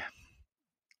guy.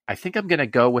 I think I'm going to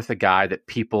go with a guy that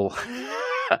people,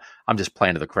 I'm just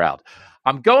playing to the crowd.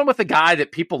 I'm going with a guy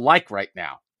that people like right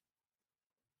now.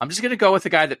 I'm just going to go with a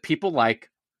guy that people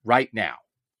like right now.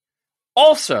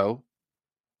 Also,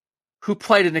 who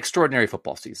played an extraordinary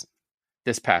football season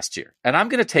this past year. And I'm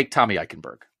going to take Tommy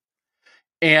Eichenberg.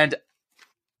 And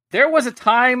there was a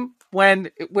time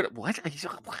when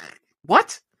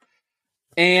what?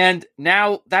 And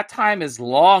now that time is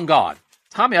long gone.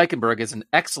 Tommy Eichenberg is an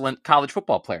excellent college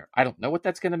football player. I don't know what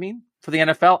that's going to mean for the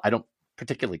NFL. I don't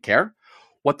particularly care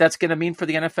what that's going to mean for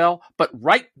the NFL. But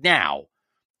right now,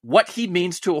 what he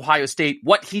means to Ohio State,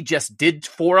 what he just did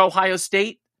for Ohio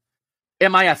State,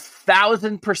 am I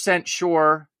 1,000%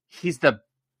 sure he's the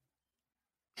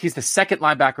second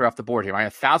linebacker off the board here? Am I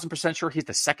 1,000% sure he's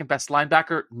the second best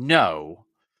linebacker? No,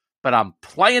 but I'm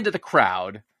playing to the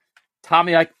crowd.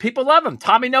 Tommy, people love him.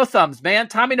 Tommy No Thumbs, man.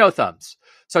 Tommy No Thumbs.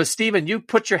 So, Stephen, you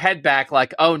put your head back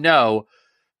like, oh, no.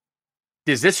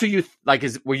 Is this who you like?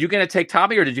 Were you going to take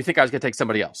Tommy, or did you think I was going to take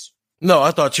somebody else? No, I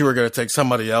thought you were going to take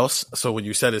somebody else. So when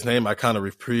you said his name, I kind of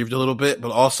reprieved a little bit. But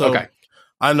also,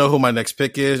 I know who my next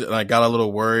pick is, and I got a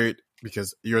little worried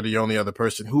because you're the only other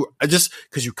person who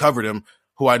because you covered him,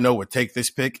 who I know would take this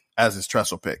pick as his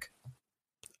Tressel pick.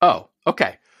 Oh,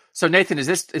 okay. So, Nathan, is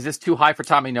this too high for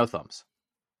Tommy No Thumbs?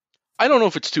 I don't know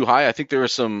if it's too high. I think there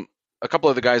are a couple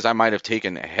of the guys I might have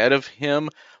taken ahead of him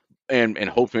and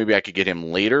hoped maybe I could get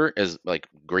him later as like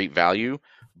great value.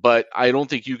 But I don't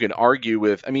think you can argue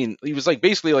with, I mean, he was like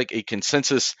basically like a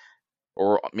consensus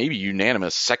or maybe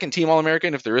unanimous second team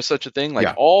All-American, if there is such a thing.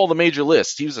 Like all the major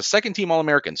lists, he was a second team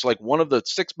All-American. So like one of the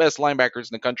 6 best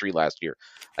linebackers in the country last year.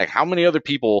 Like how many other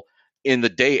people in the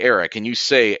Day era can you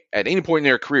say at any point in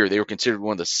their career they were considered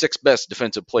one of the 6 best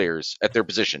defensive players at their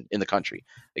position in the country?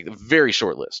 Like a very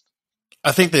short list.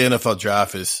 I think the NFL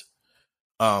draft is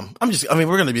we're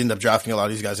going to end up drafting a lot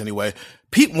of these guys anyway.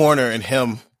 Pete Werner and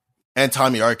him and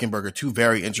Tommy Eichenberg are 2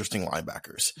 very interesting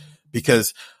linebackers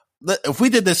because if we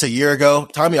did this a year ago,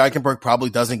 Tommy Eichenberg probably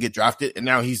doesn't get drafted, and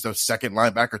now he's the second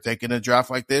linebacker taking a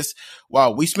draft like this. Wow,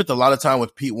 we spent a lot of time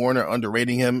with Pete Werner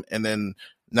underrating him, and then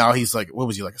now he's like, what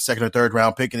was he, like a second or third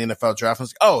round pick in the NFL draft? I was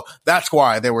like, oh, that's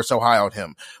why they were so high on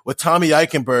him. With Tommy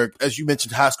Eichenberg, as you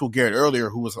mentioned, Haskell Garrett earlier,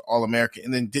 who was All-American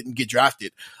and then didn't get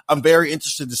drafted. I'm very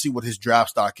interested to see what his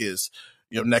draft stock is,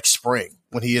 next spring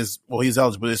when he's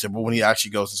eligible this year, but when he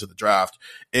actually goes into the draft,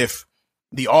 if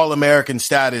the All-American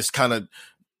status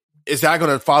is that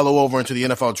going to follow over into the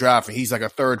NFL draft and he's like a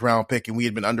 3rd round pick and we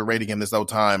had been underrating him this whole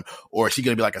time, or is he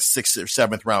going to be like a 6th or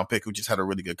 7th round pick who just had a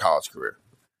really good college career?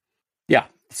 Yeah.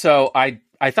 So I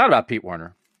thought about Pete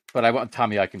Werner, but I went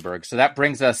Tommy Eichenberg. So that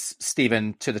brings us,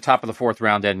 Stephen, to the top of the 4th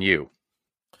round and you.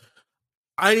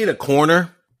 I need a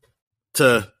corner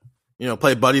to,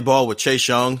 play buddy ball with Chase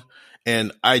Young.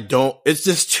 And it's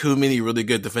just too many really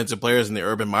good defensive players in the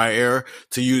Urban Meyer era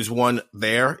to use one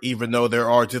there, even though there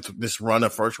are just this run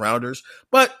of first rounders.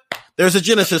 But there's a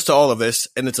genesis to all of this,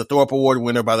 and it's a Thorpe Award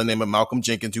winner by the name of Malcolm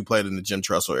Jenkins, who played in the Jim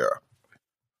Tressel era,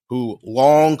 who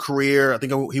long career, I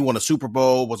think he won a Super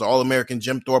Bowl, was an All-American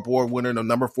Jim Thorpe Award winner, the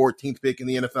number 14th pick in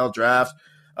the NFL draft,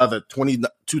 the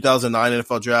 2009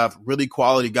 NFL draft, really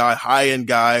quality guy, high-end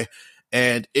guy,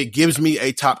 and it gives me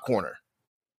a top corner.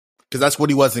 Because that's what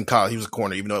he was in college. He was a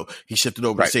corner, even though he shifted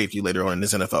over to safety later on in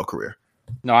his NFL career.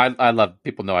 No,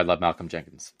 people know I love Malcolm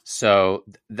Jenkins. So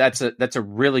that's a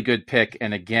really good pick.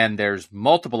 And again, there's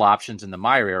multiple options in the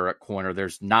Meyer era at corner.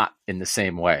 There's not in the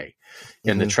same way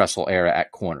in the Tressel era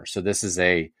at corner. So this is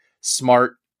a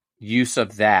smart use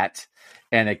of that.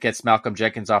 And it gets Malcolm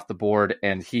Jenkins off the board.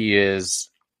 And he had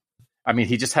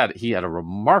a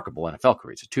remarkable NFL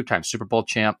career. He's a 2-time Super Bowl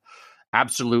champ,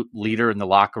 absolute leader in the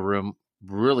locker room.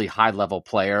 Really high level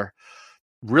player.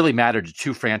 really mattered to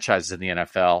two franchises in the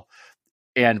NFL,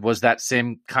 and was that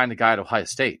same kind of guy at Ohio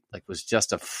State. Like, was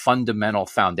just a fundamental,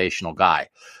 foundational guy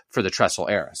for the Tressel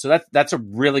era. So that's a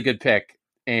really good pick,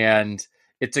 and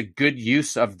it's a good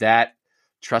use of that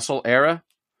Tressel era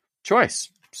choice.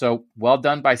 So well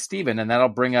done by Steven, and that'll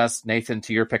bring us, Nathan,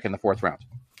 to your pick in the 4th round.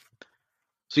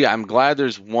 So yeah, I'm glad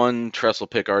there's one Tressel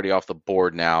pick already off the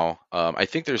board now. I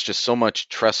think there's just so much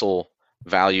Tressel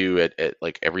value at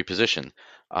like every position.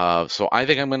 So I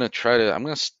think I'm going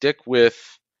to stick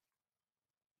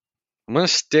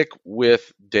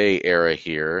with Day era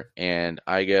here, and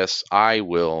I guess I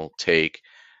will take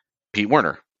Pete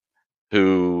Werner,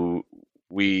 who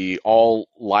we all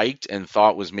liked and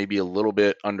thought was maybe a little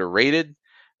bit underrated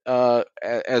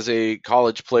as a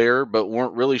college player, but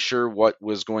weren't really sure what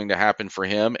was going to happen for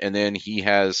him. And then he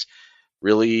has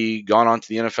really gone on to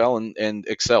the NFL and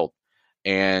excelled.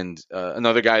 And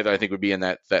another guy that I think would be in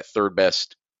that third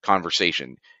best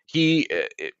conversation. He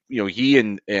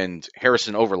and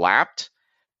Harrison overlapped,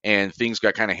 and things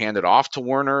got kind of handed off to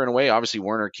Werner in a way. Obviously,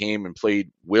 Werner came and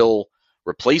played Will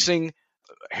replacing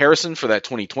Harrison for that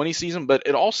 2020 season, but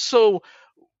it also,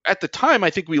 at the time,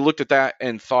 I think we looked at that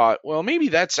and thought, well, maybe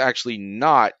that's actually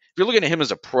not. If you're looking at him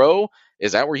as a pro,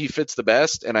 is that where he fits the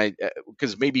best? And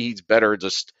because maybe he's better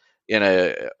just in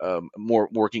a more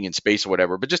working in space or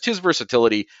whatever, but just his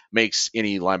versatility makes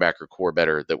any linebacker core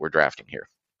better that we're drafting here.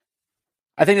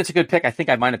 I think that's a good pick. I think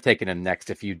I might have taken him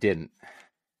next if you didn't,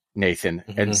 Nathan.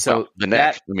 Mm-hmm. And so the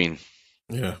neck,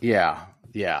 yeah.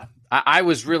 I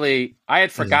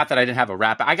had forgot that I didn't have a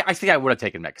wrap. I think I would have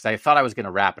taken that because I thought I was going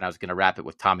to wrap, and I was going to wrap it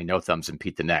with Tommy No Thumbs and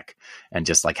Pete the Neck, and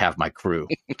just like have my crew.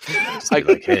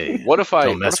 Like, hey, what if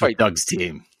I mess with Doug's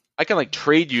team? I can like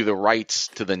trade you the rights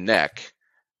to the neck,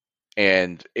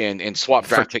 and swap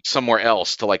draft picks somewhere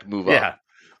else to like move up. Yeah,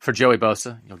 for Joey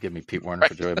Bosa, you'll give me Pete Werner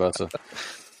for Joey Bosa.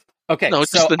 Okay, no,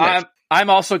 so I'm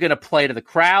also going to play to the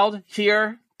crowd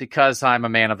here because I'm a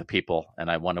man of the people and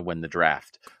I want to win the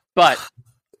draft. But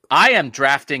I am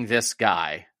drafting this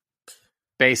guy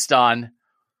based on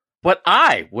what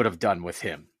I would have done with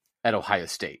him at Ohio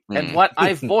State and what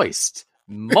I've voiced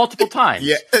multiple times.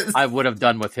 Yes. I would have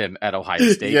done with him at Ohio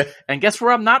State. Yeah. And guess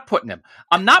where I'm not putting him?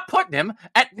 I'm not putting him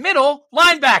at middle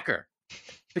linebacker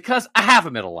because I have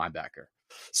a middle linebacker.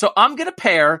 So I'm going to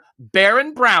pair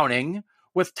Baron Browning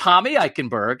with Tommy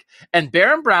Eichenberg, and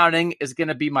Baron Browning is going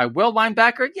to be my will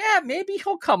linebacker. Yeah, maybe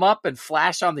he'll come up and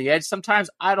flash on the edge sometimes.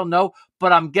 I don't know,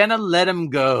 but I'm going to let him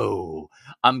go.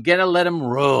 I'm going to let him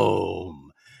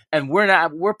roam. And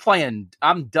we're playing,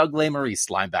 I'm Doug Lesmerises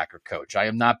linebacker coach. I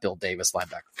am not Bill Davis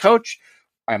linebacker coach.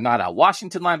 I am not Al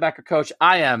Washington linebacker coach.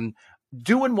 I am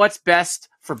doing what's best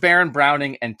for Baron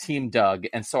Browning and Team Doug,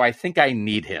 and so I think I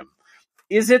need him.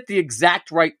 Is it the exact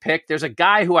right pick? There's a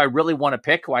guy who I really want to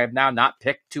pick, who I have now not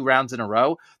picked 2 rounds in a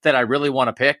row, that I really want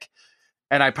to pick,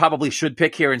 and I probably should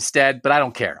pick here instead, but I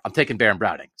don't care. I'm taking Baron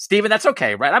Browning. Steven, that's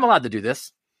okay, right? I'm allowed to do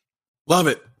this. Love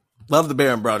it. Love the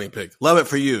Baron Browning pick. Love it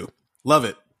for you. Love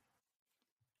it.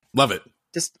 Love it.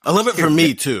 I love it for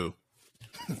me, too.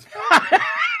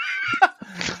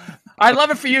 I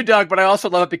love it for you, Doug, but I also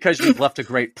love it because you've left a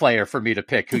great player for me to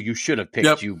pick who you should have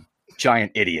picked, You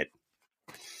giant idiot.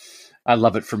 I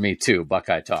love it for me too,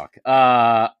 Buckeye Talk.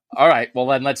 All right, well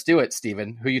then let's do it,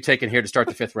 Steven. Who are you taking here to start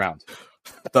the 5th round?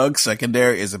 Doug's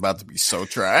secondary is about to be so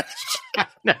trash.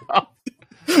 No.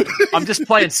 I'm just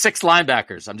playing 6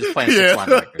 linebackers.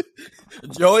 Linebackers.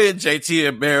 Joey and JT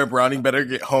and Baron Browning better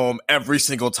get home every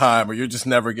single time or you're just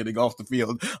never getting off the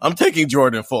field. I'm taking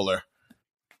Jordan Fuller.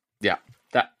 Yeah.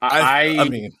 I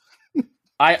mean,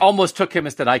 I almost took him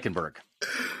instead of Eichenberg.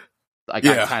 I would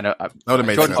have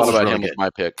made sense. I thought about him with my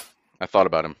pick. I thought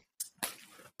about him.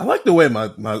 I like the way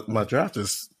my draft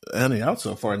is ending out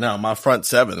so far now. My front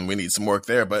 7, we need some work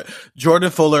there. But Jordan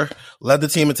Fuller led the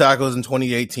team in tackles in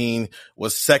 2018,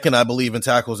 was second, I believe, in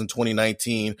tackles in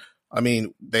 2019. I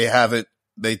mean,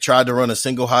 they tried to run a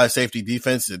single high safety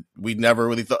defense. It never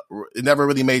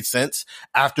really made sense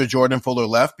after Jordan Fuller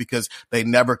left because they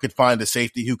never could find a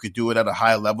safety who could do it at a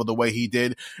high level the way he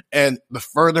did. And the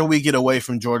further we get away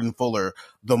from Jordan Fuller,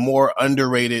 the more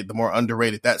underrated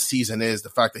that season is. The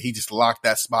fact that he just locked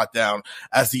that spot down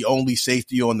as the only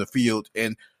safety on the field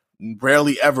and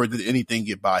rarely ever did anything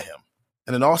get by him.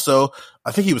 And then also,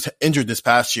 I think he was injured this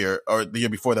past year or the year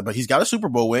before that, but he's got a Super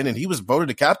Bowl win and he was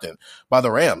voted a captain by the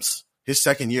Rams. His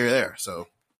second year there, so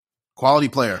quality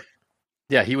player.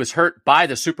 Yeah, he was hurt by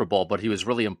the Super Bowl, but he was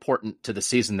really important to the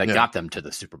season that got them to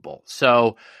the Super Bowl.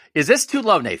 So is this too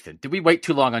low, Nathan? Did we wait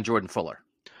too long on Jordan Fuller?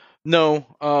 No.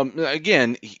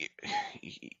 Again,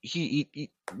 he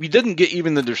we didn't get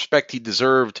even the respect he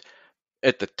deserved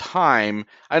at the time,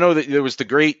 I know that there was the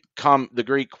great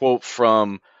quote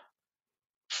from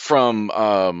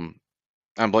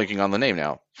I'm blanking on the name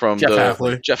now, from Jeff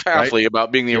Hafley, right?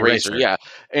 about being the eraser. Yeah.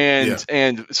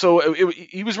 And so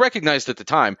he was recognized at the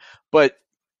time, but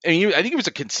I think he was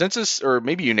a consensus or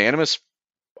maybe unanimous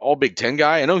All Big Ten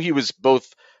guy. I know he was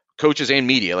both coaches and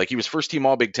media. Like, he was first team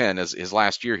All Big Ten as his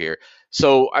last year here.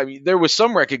 So, I mean, there was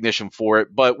some recognition for it,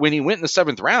 but when he went in the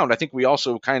 7th round, I think we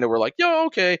also kind of were like, yeah,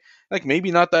 okay, like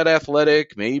maybe not that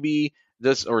athletic, maybe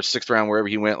this, or 6th round, wherever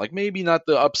he went, like maybe not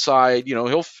the upside,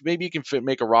 maybe he can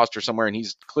make a roster somewhere, and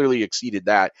he's clearly exceeded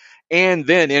that. And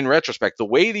then in retrospect, the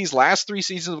way these last 3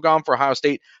 seasons have gone for Ohio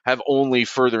State have only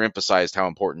further emphasized how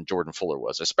important Jordan Fuller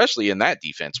was, especially in that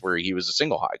defense where he was a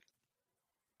single high.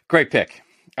 Great pick.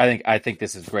 I think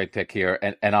this is a great pick here.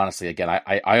 And honestly, again,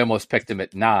 I almost picked him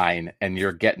at 9, and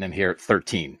you're getting him here at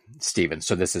 13, Steven.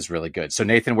 So this is really good. So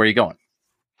Nathan, where are you going?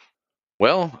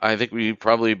 Well, I think we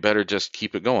probably better just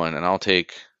keep it going, and I'll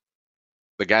take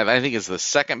the guy that I think is the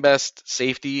second best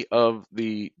safety of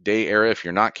the Day era, if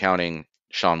you're not counting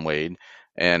Shaun Wade,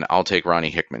 and I'll take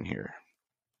Ronnie Hickman here.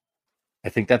 I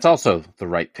think that's also the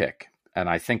right pick, and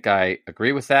I think I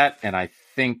agree with that, and I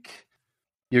think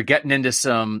you're getting into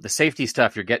the safety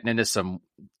stuff. You're getting into some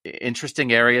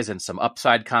interesting areas and some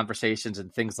upside conversations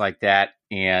and things like that.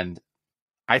 And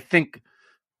I think,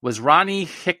 was Ronnie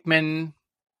Hickman,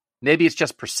 maybe it's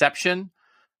just perception,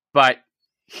 but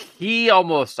he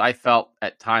almost, I felt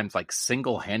at times, like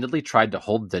single-handedly tried to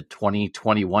hold the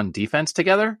 2021 defense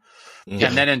together. Yeah.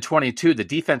 And then in 22, the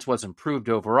defense was improved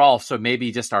overall. So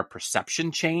maybe just our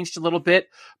perception changed a little bit.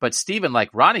 But Steven, like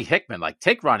Ronnie Hickman,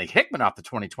 take Ronnie Hickman off the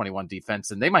 2021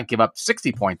 defense and they might give up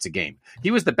 60 points a game. He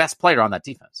was the best player on that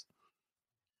defense.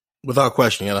 Without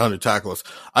question, he had 100 tackles.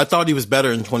 I thought he was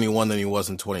better in 21 than he was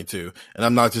in 22. And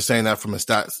I'm not just saying that from a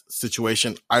stats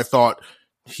situation. I thought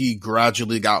he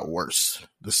gradually got worse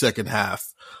the second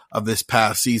half of this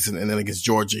past season. And then against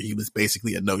Georgia, he was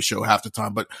basically a no-show half the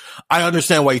time. But I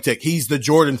understand why he's the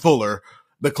Jordan Fuller,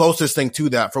 the closest thing to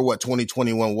that for what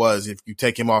 2021 was. If you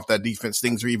take him off that defense,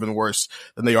 things are even worse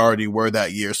than they already were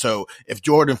that year. So if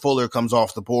Jordan Fuller comes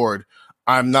off the board,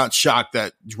 I'm not shocked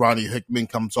that Ronnie Hickman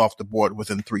comes off the board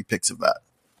within 3 picks of that.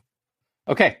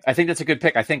 Okay. I think that's a good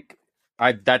pick. I think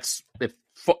if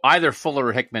either Fuller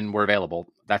or Hickman were available,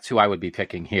 that's who I would be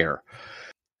picking here.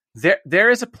 There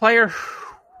is a player.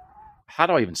 How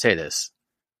do I even say this?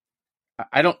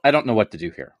 I don't know what to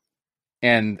do here.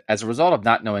 And as a result of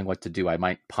not knowing what to do, I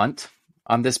might punt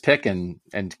on this pick and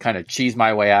kind of cheese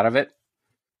my way out of it.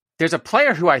 There's a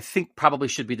player who I think probably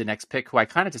should be the next pick who I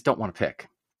kind of just don't want to pick.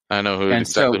 I know who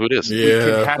it is. We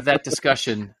can have that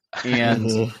discussion, and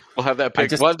we'll have that pick.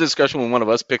 We'll have a discussion when one of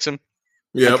us picks him.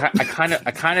 Yeah,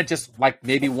 I kind of just like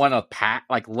maybe want to pat.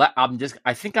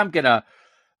 I think I'm gonna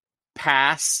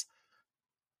pass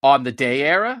on the Day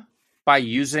era by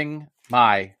using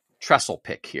my Tressel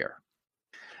pick here,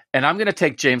 and I'm gonna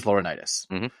take James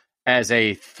Laurinaitis as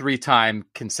a 3-time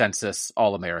consensus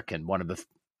All-American, one of the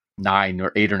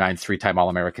 8 or 9 3-time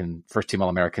All-American, first-team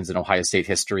All-Americans in Ohio State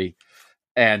history.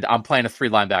 And I'm playing a 3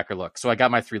 linebacker look. So I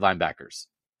got my 3 linebackers.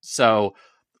 So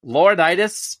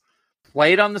Laurinaitis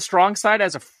played on the strong side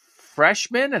as a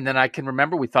freshman. And then I can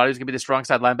remember we thought he was going to be the strong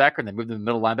side linebacker. And then moved to the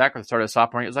middle linebacker. And started a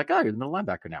sophomore. It was like, oh, you're the middle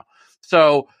linebacker now.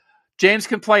 So James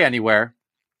can play anywhere.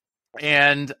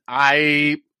 And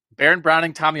Baron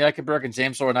Browning, Tommy Eichenberg, and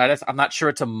James Laurinaitis, I'm not sure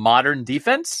it's a modern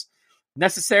defense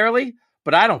necessarily,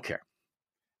 but I don't care.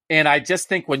 And I just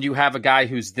think when you have a guy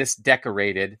who's this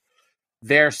decorated,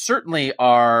 there certainly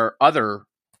are other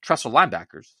Tressel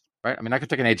linebackers, right? I mean, I could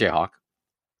take an A.J. Hawk,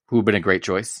 who would have been a great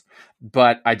choice.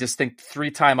 But I just think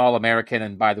 3-time All-American,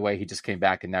 and by the way, he just came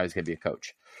back, and now he's going to be a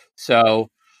coach. So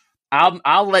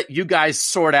I'll let you guys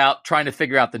sort out trying to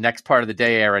figure out the next part of the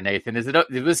Day era, Nathan. Is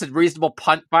this a reasonable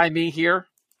punt by me here?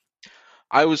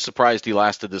 I was surprised he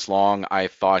lasted this long. I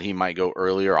thought he might go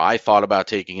earlier. I thought about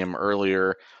taking him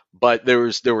earlier. But there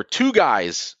were 2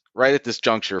 guys right at this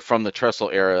juncture from the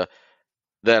Tressel era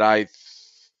that I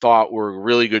thought were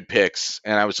really good picks.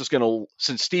 And I was just going to,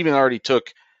 since Steven already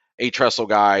took a Tressel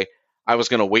guy, I was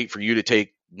going to wait for you to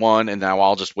take one, and now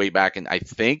I'll just wait back and I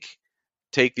think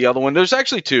take the other one. There's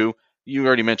actually 2. You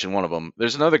already mentioned one of them.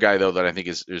 There's another guy, though, that I think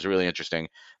is really interesting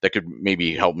that could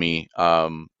maybe help me.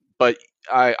 But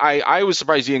I was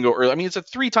surprised he didn't go early. I mean, it's a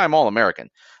 3-time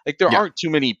All-American. Like, there aren't too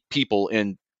many people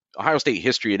in Ohio State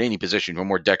history at any position who are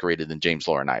more decorated than James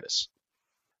Laurinaitis.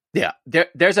 Yeah,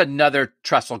 there's another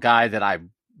Tressel guy that I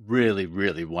really,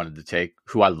 really wanted to take,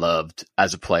 who I loved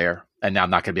as a player, and now I'm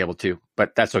not going to be able to,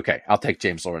 but that's okay. I'll take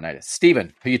James Laurinaitis.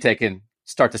 Steven, who you taking?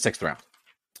 Start the 6th round.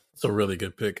 It's a really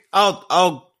good pick.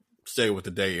 I'll stay with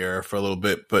the Day era for a little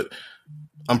bit, but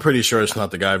I'm pretty sure it's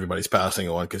not the guy everybody's passing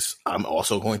on because I'm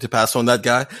also going to pass on that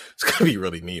guy. It's going to be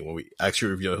really mean when we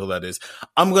actually reveal who that is.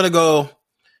 I'm going to go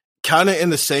kind of in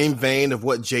the same vein of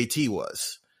what JT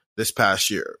was this past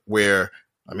year, where,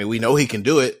 I mean, we know he can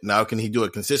do it. Now, can he do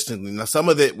it consistently? Now, some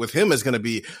of it with him is going to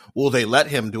be, will they let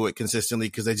him do it consistently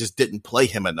because they just didn't play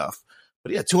him enough? But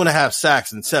he had 2.5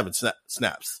 sacks and 7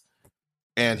 snaps.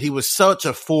 And he was such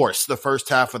a force the first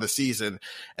half of the season.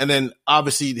 And then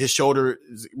obviously his shoulder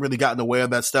really got in the way of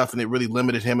that stuff and it really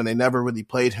limited him and they never really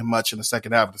played him much in the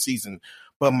second half of the season.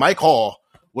 But Mike Hall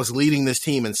was leading this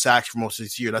team in sacks for most of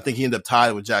this year. And I think he ended up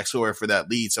tied with Jack Sawyer for that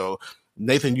lead. So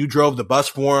Nathan, you drove the bus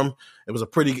for him. It was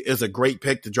a great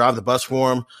pick to drive the bus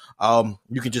for him.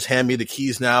 You can just hand me the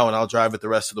keys now and I'll drive it the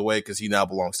rest of the way because he now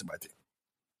belongs to my team.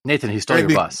 Nathan, he stole your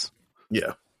bus.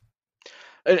 Yeah.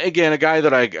 And again, a guy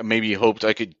that I maybe hoped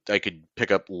I could pick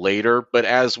up later, but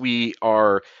as we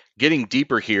are getting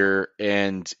deeper here,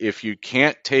 and if you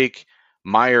can't take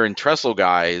Meyer and Tressel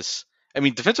guys, I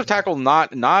mean, defensive tackle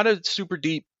not a super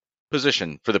deep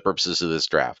position for the purposes of this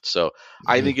draft. So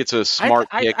I think it's a smart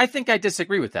pick. I think I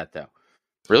disagree with that though.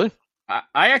 Really? I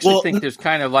actually think there's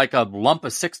kind of like a lump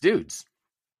of 6 dudes.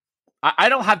 I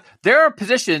don't have. There are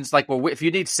positions like where if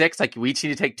you need 6, like we each need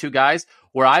to take 2 guys.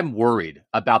 Where I'm worried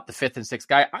about the 5th and 6th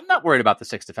guy. I'm not worried about the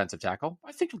 6th defensive tackle.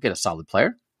 I think you'll get a solid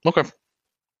player. Okay.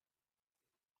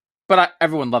 But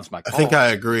everyone loves Mike Hall. I think I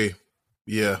agree.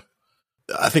 Yeah.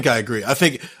 I think I agree. I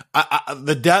think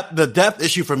the depth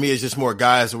issue for me is just more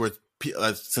guys where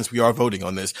since we are voting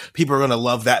on this, people are going to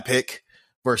love that pick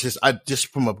versus just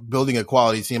from building a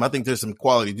quality team. I think there's some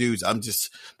quality dudes.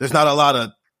 There's not a lot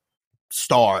of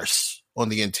stars on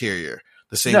the interior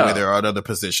the same way there are at other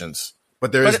positions.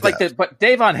 But there is but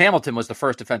Davon Hamilton was the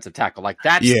first defensive tackle. Like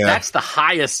that's the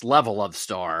highest level of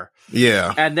star.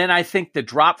 Yeah. And then I think the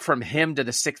drop from him to the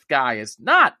 6th guy is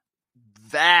not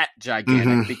that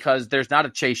gigantic because there's not a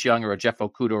Chase Young or a Jeff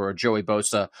Okudah or a Joey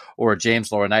Bosa or a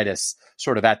James Laurinaitis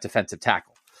sort of at defensive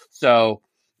tackle. So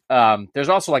there's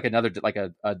also like a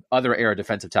other era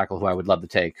defensive tackle who I would love to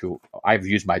take, who I've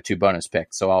used my 2 bonus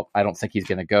picks. So I don't think he's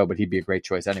going to go, but he'd be a great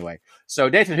choice anyway. So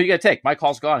Nathan, who you going to take? Mike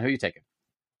Hall's gone. Who are you taking?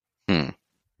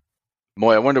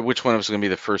 Boy, I wonder which one of us is going to be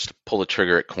the first to pull the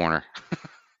trigger at corner.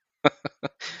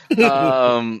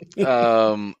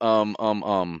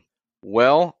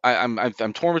 Well,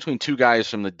 I'm torn between 2 guys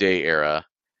from the Day era.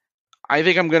 I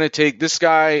think I'm going to take this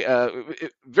guy.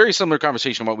 Very similar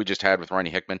conversation to what we just had with Ronnie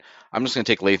Hickman. I'm just going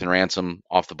to take Lathan Ransom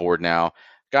off the board now.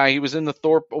 Guy, he was in the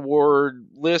Thorpe Award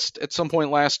list at some point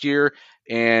last year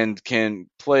and can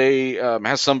play.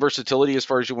 Has some versatility as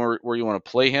far as where you want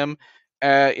to play him.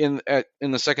 In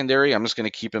the secondary, I'm just going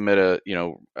to keep him at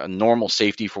a normal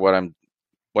safety for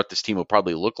what this team will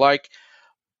probably look like.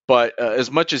 But as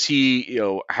much as he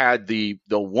had the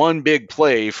one big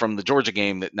play from the Georgia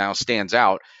game that now stands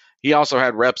out, he also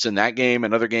had reps in that game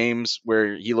and other games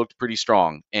where he looked pretty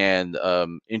strong. And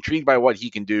intrigued by what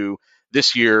he can do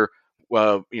this year.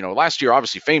 Last year,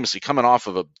 obviously famously coming off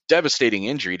of a devastating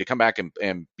injury, to come back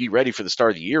and be ready for the start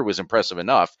of the year was impressive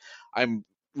enough. I'm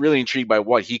really intrigued by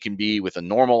what he can be with a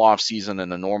normal offseason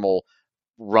and a normal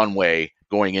runway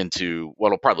going into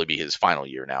what'll probably be his final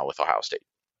year now with Ohio State.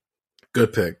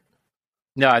 Good pick.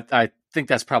 No, I think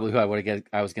that's probably who I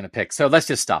was going to pick. So let's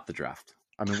just stop the draft.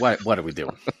 I mean, what are we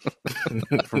doing?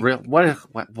 For real? What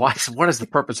is the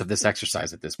purpose of this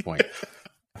exercise at this point?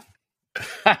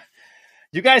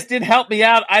 You guys did help me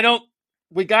out.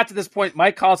 We got to this point.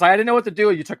 Mike calls. I didn't know what to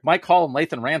do. You took Mike Hall and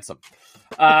Lathan Ransom.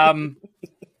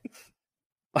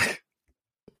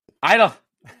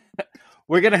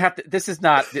 We're going to have to, this is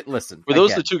not, listen. Were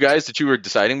those the 2 guys that you were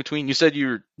deciding between? You said you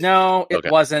were. No, it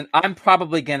wasn't. I'm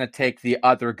probably going to take the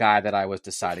other guy that I was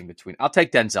deciding between. I'll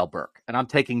take Denzel Burke, and I'm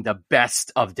taking the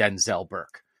best of Denzel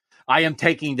Burke. I am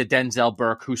taking the Denzel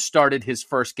Burke who started his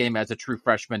first game as a true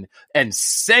freshman and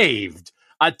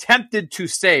attempted to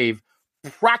save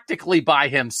practically by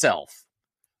himself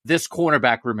this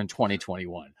cornerback room in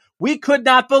 2021. We could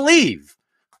not believe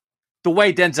the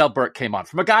way Denzel Burke came on.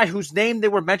 From a guy whose name they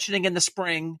were mentioning in the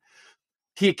spring.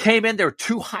 He came in. There were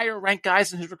 2 higher ranked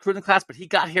guys in his recruiting class, but he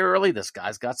got here early. This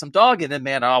guy's got some dog in him,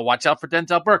 man. Oh, watch out for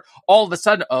Denzel Burke. All of a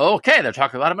sudden, okay, they're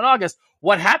talking about him in August.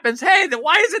 What happens? Hey, then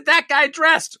why isn't that guy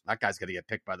dressed? That guy's going to get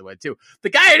picked, by the way, too. The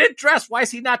guy didn't dress. Why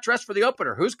is he not dressed for the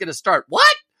opener? Who's going to start?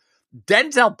 What?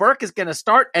 Denzel Burke is going to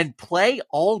start and play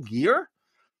all year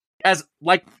as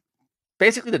like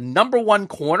basically the number 1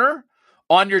 corner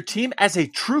on your team as a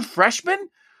true freshman?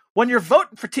 When you're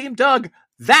voting for Team Doug,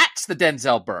 that's the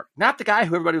Denzel Burke, not the guy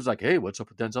who everybody was like, hey, what's up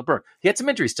with Denzel Burke? He had some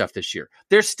injury stuff this year.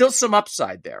 There's still some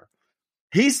upside there.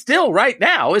 he still right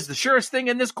now is the surest thing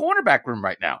in this cornerback room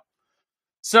right now.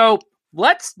 So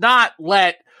let's not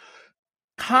let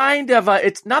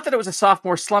it's not that it was a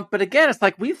sophomore slump, but again, it's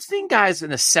like we've seen guys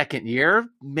in the second year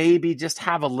maybe just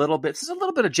have a little bit. This is a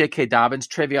little bit of J.K. Dobbins,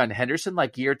 Travion Henderson,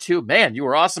 like year 2. Man, you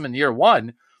were awesome in year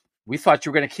 1. We thought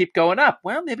you were going to keep going up.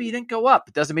 Well, maybe you didn't go up.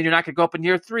 It doesn't mean you're not going to go up in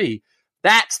year 3.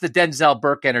 That's the Denzel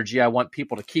Burke energy I want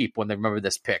people to keep when they remember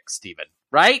this pick, Steven,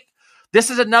 right? This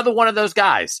is another one of those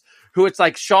guys who it's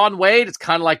like Sean Wade. It's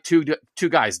kind of like two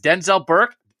guys. Denzel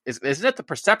Burke, isn't it? The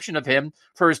perception of him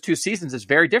for his 2 seasons is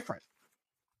very different.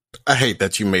 I hate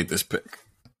that you made this pick.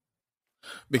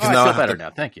 Because I now feel better now.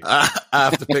 Thank you. I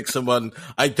have to pick someone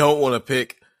I don't want to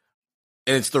pick,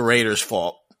 and it's the Raiders'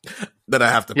 fault that I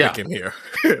have to pick him here.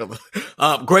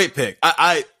 Great pick.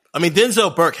 I mean,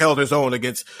 Denzel Burke held his own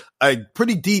against a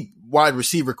pretty deep wide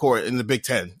receiver core in the Big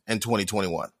Ten in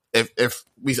 2021.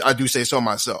 I do say so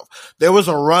myself. There was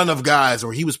a run of guys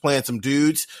where he was playing some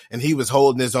dudes and he was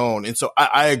holding his own. And so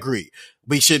I agree.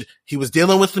 He was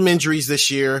dealing with some injuries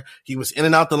this year. He was in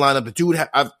and out the lineup. The dude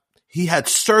he had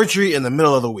surgery in the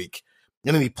middle of the week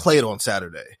and then he played on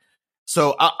Saturday.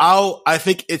 So I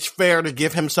think it's fair to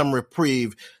give him some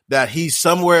reprieve that he's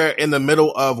somewhere in the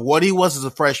middle of what he was as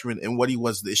a freshman and what he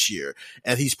was this year.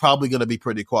 And he's probably going to be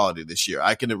pretty quality this year.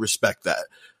 I can respect that.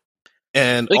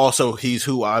 And also he's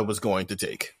who I was going to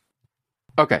take.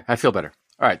 Okay. I feel better.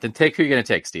 All right. Then take who you're going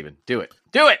to take, Steven. Do it.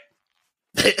 Do it.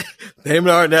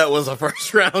 Damon Arnette was a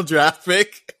first round draft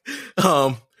pick.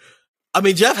 I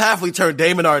mean, Jeff Hafley turned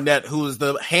Damon Arnette, who is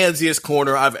the handsiest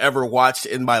corner I've ever watched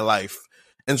in my life,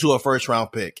 into a first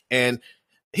round pick. And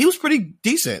he was pretty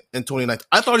decent in 2019.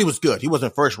 I thought he was good. He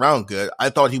wasn't first round good. I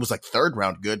thought he was like third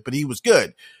round good, but he was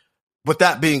good. With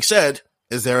that being said,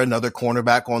 is there another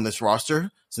cornerback on this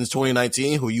roster since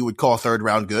 2019 who you would call third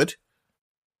round good?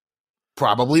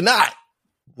 Probably not.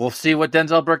 We'll see what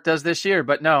Denzel Burke does this year,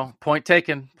 but no, point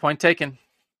taken. Point taken.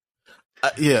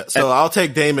 So I'll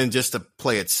take Damon just to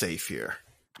play it safe here.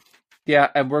 Yeah,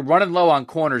 and we're running low on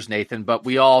corners, Nathan, but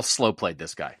we all slow played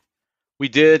this guy. We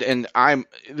did, and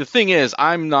the thing is,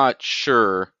 I'm not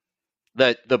sure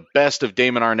that the best of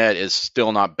Damon Arnette is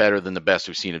still not better than the best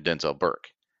we've seen of Denzel Burke.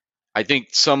 I think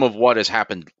some of what has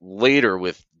happened later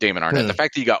with Damon Arnette, the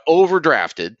fact that he got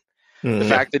overdrafted, the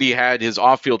fact that he had his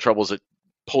off-field troubles that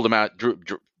pulled him out,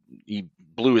 he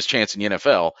blew his chance in the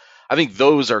NFL, I think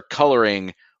those are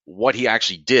coloring what he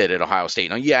actually did at Ohio State.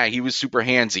 Now, yeah, he was super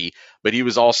handsy, but he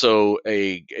was also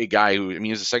a guy who, I mean,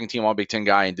 he was a second-team All-Big Ten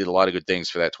guy and did a lot of good things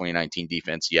for that 2019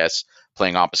 defense. Yes,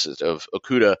 playing opposite of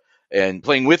Okudah and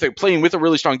playing with a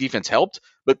really strong defense helped,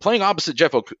 but playing opposite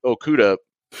Jeff Okudah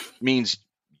means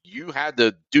you had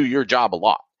to do your job a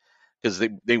lot because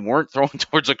they weren't throwing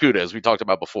towards Okudah, as we talked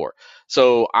about before.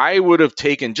 So I would have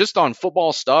taken, just on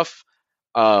football stuff,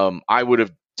 I would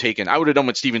have done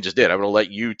what Steven just did. I would have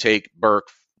let you take Burke,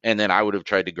 and then I would have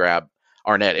tried to grab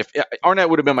Arnette. If Arnette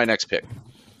would have been my next pick.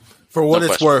 For what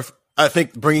it's worth, I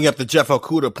think bringing up the Jeff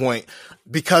Okudah point,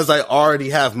 because I already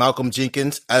have Malcolm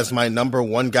Jenkins as my number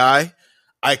 1 guy,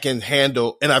 I can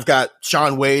handle, and I've got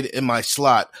Sean Wade in my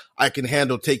slot, I can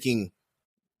handle taking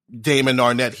Damon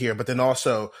Arnette here. But then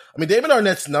also, I mean, Damon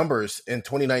Arnette's numbers in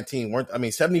 2019 weren't,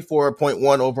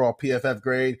 74.1 overall PFF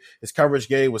grade. His coverage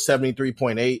grade was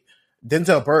 73.8.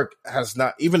 Denzel Burke has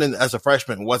not, even as a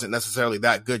freshman, wasn't necessarily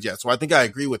that good yet. So I think I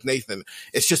agree with Nathan.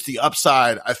 It's just the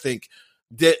upside. I think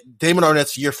Damon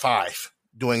Arnette's year 5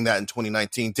 doing that in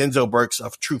 2019. Denzel Burke's a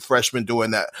true freshman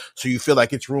doing that. So you feel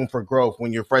like it's room for growth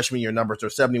when your freshman year numbers are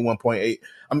 71.8,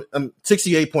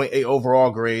 68.8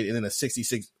 overall grade and then a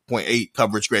 66.8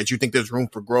 coverage grade. You think there's room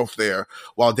for growth there,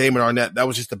 while Damon Arnette, that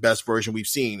was just the best version we've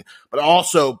seen. But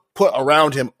also put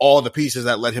around him all the pieces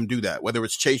that let him do that, whether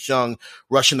it's Chase Young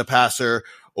rushing the passer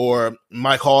or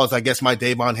Mike Hall is, I guess, my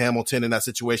Davon Hamilton in that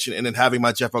situation, and then having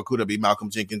my Jeff Okudah be Malcolm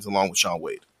Jenkins along with Sean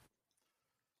Wade.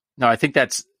 No, I think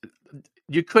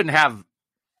you couldn't have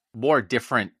more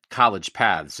different college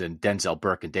paths than Denzel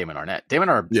Burke and Damon Arnette.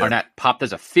 Arnette popped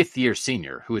as a 5th-year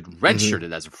senior who had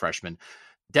redshirted as a freshman.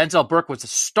 Denzel Burke was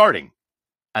starting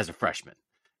as a freshman.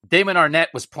 Damon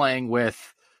Arnette was playing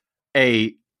with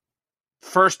a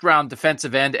first-round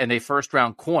defensive end and a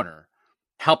first-round corner,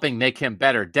 helping make him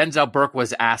better. Denzel Burke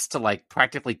was asked to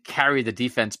practically carry the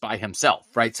defense by himself,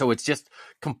 right? So it's just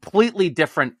completely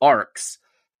different arcs.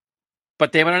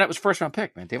 But Damon Arnette was first-round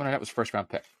pick, man. Damon Arnette was first-round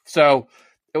pick. So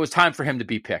it was time for him to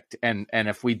be picked. And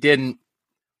if we didn't,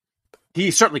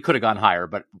 he certainly could have gone higher,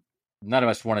 but none of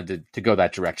us wanted to go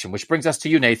that direction, which brings us to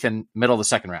you, Nathan, middle of the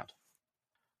second round.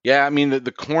 Yeah, I mean,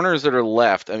 the corners that are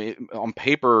left, I mean, on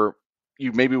paper,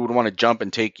 you maybe would want to jump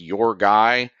and take your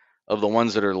guy of the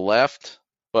ones that are left,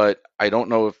 but I don't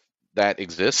know if that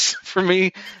exists for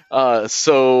me.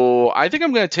 So I think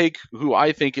I'm going to take who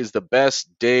I think is the best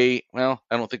day. Well,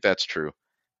 I don't think that's true.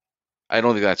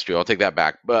 I'll take that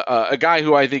back. But a guy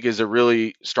who I think is a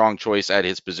really strong choice at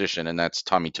his position, and that's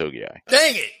Tommy Togiai.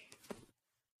 Dang it!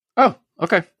 Oh,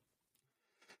 okay.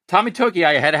 Tommy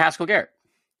Togiai ahead of Haskell Garrett.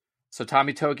 So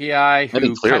Tommy Togiai,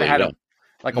 who kind of had a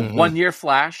 1 year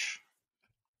flash,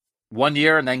 1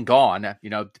 year and then gone.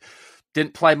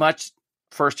 Didn't play much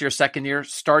first year, second year.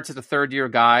 Starts as a third year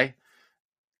guy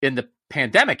in the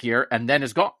pandemic year, and then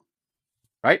is gone.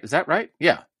 Right? Is that right?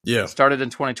 Yeah. Yeah. Started in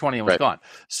 2020 and was gone.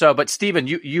 So, but Steven,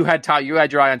 you had your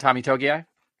eye on Tommy Togiai?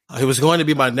 It was going to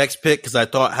be my next pick because I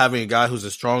thought having a guy who's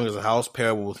as strong as a house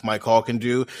paired with Mike Hall can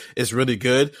do is really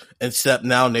good. Except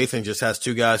now Nathan just has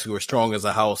two guys who are strong as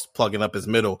a house plugging up his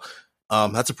middle.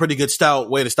 That's a pretty good stout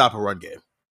way to stop a run game.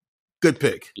 Good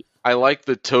pick. I like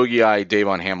the Togiai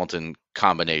Davon Hamilton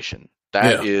combination.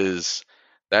 That is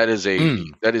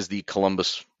the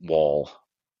Columbus wall.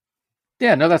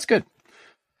 Yeah, no, that's good.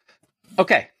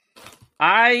 Okay.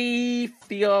 I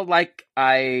feel like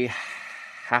I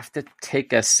have to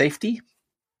take a safety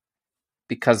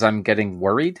because I'm getting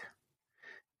worried.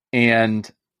 And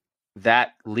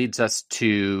that leads us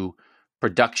to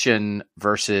production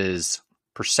versus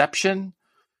perception.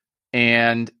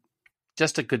 And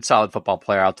just a good, solid football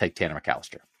player, I'll take Tanner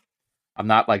McAllister. I'm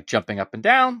not like jumping up and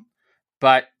down,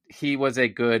 but he was a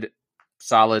good,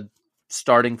 solid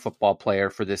starting football player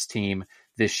for this team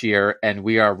this year, and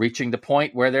we are reaching the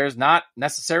point where there's not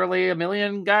necessarily a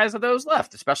million guys of those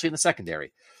left, especially in the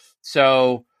secondary.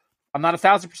 So I'm not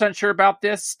 1,000% sure about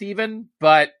this, Steven,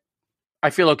 but I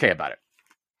feel okay about it.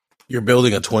 You're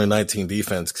building a 2019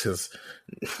 defense because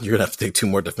you're gonna have to take two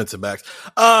more defensive backs.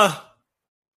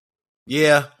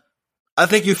 Yeah. I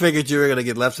think you figured you were gonna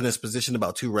get left in this position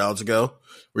about 2 rounds ago,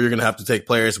 where you're gonna have to take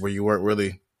players where you weren't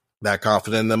really that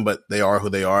confident in them, but they are who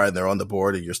they are and they're on the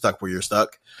board and you're stuck where you're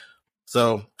stuck.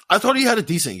 So I thought he had a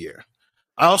decent year.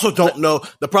 I also don't know.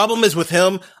 The problem is with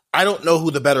him, I don't know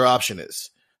who the better option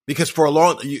is because for a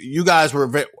long, you guys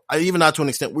were even not to an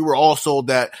extent, we were all sold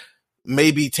that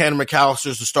maybe Tanner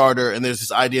McAllister's the starter. And there's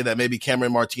this idea that maybe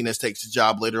Cameron Martinez takes the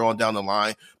job later on down the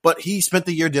line, but he spent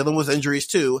the year dealing with injuries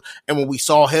too. And when we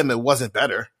saw him, it wasn't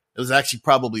better. It was actually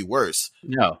probably worse.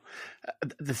 No.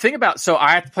 The thing about, so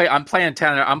I have to play, I'm playing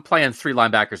 3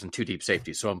 linebackers and 2 deep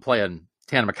safeties. So I'm playing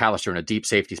Tanner McAllister in a deep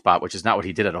safety spot, which is not what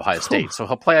he did at Ohio State. So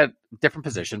he'll play a different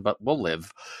position, but we'll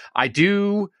live. I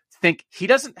do think he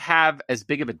doesn't have as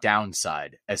big of a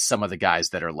downside as some of the guys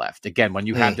that are left. Again, when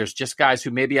you have, there's just guys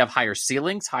who maybe have higher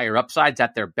ceilings, higher upsides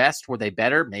at their best. Were they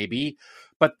better? Maybe.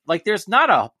 But like, there's not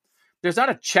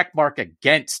a check mark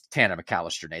against Tanner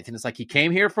McAllister, Nathan. It's like he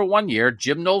came here for 1 year.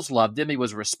 Jim Knowles loved him. He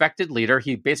was a respected leader.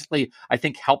 He basically, I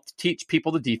think, helped teach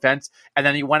people the defense. And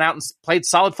then he went out and played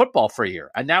solid football for a year.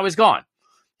 And now he's gone.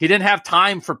 He didn't have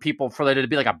time for there to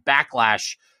be like a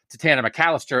backlash to Tanner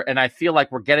McAllister. And I feel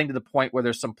like we're getting to the point where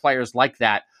there's some players like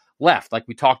that left. Like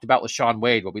we talked about with Shaun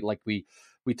Wade, but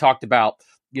we talked about,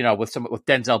 with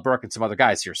Denzel Burke and some other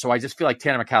guys here. So I just feel like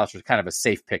Tanner McAllister is kind of a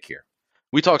safe pick here.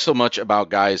 We talk so much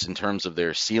about guys in terms of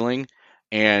their ceiling,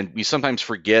 and we sometimes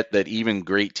forget that even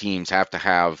great teams have to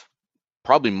have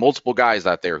probably multiple guys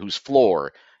out there whose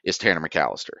floor is Tanner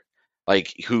McAllister.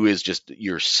 Like, who is just,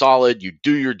 you're solid, you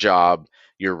do your job,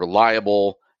 you're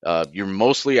reliable, you're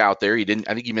mostly out there. I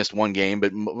think he missed 1 game,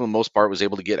 but for the most part was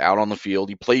able to get out on the field.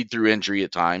 He played through injury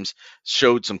at times,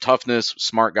 showed some toughness,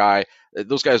 smart guy.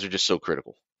 Those guys are just so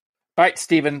critical. All right,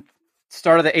 Steven,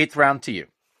 start of the 8th round to you.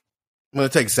 I'm going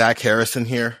to take Zach Harrison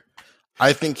here.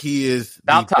 I think he is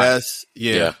the best.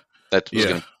 Yeah.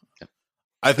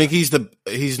 I think he's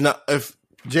not, if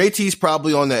JT's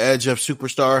probably on the edge of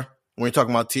superstar when you're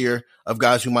talking about tier of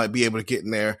guys who might be able to get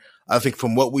in there. I think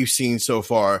from what we've seen so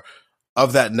far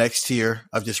of that next tier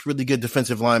of just really good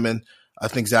defensive linemen, I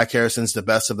think Zach Harrison's the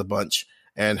best of the bunch.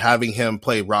 And having him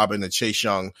play Robin and Chase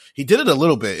Young, he did it a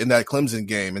little bit in that Clemson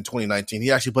game in 2019. He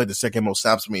actually played the second most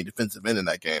snaps for me defensive end in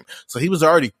that game. So he was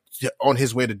already on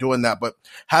his way to doing that. But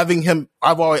having him,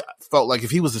 I've always felt like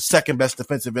if he was the second best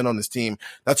defensive end on this team,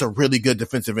 that's a really good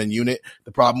defensive end unit.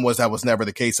 The problem was that was never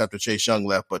the case after Chase Young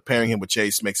left, but pairing him with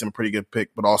Chase makes him a pretty good pick.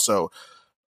 But also,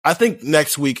 I think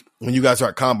next week when you guys are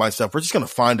at Combine stuff, we're just going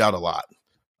to find out a lot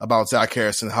about Zach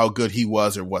Harrison, how good he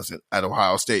was or wasn't at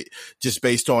Ohio State, just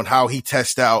based on how he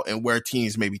tests out and where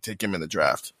teams maybe take him in the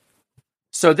draft.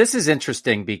 So this is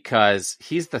interesting because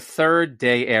he's the 3rd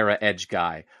day era edge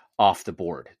guy off the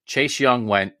board. Chase Young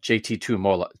went, JT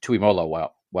Tuimoloau,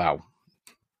 wow.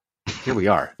 Here we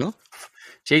are.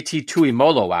 JT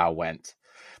Tuimoloau went.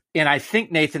 And I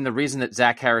think, Nathan, the reason that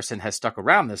Zach Harrison has stuck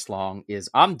around this long is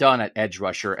I'm done at edge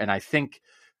rusher, and I think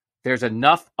there's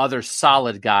enough other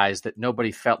solid guys that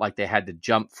nobody felt like they had to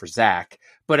jump for Zach.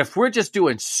 But if we're just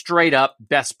doing straight up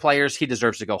best players, he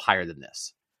deserves to go higher than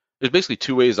this. There's basically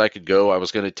two ways I could go. I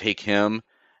was going to take him,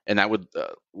 and that would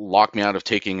lock me out of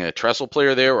taking a Tressel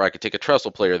player there, or I could take a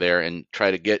Tressel player there and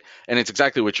try to get. And it's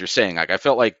exactly what you're saying. Like, I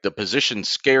felt like the position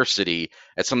scarcity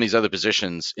at some of these other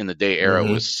positions in the Day era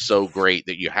was so great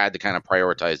that you had to kind of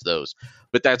prioritize those.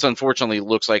 But that's unfortunately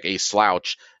looks like a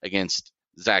slouch against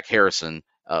Zach Harrison,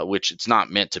 which it's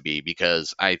not meant to be,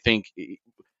 because I think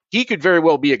he could very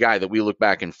well be a guy that we look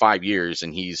back in 5 years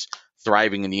and he's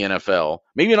thriving in the NFL.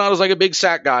 Maybe not as like a big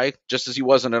sack guy, just as he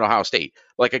wasn't at Ohio State.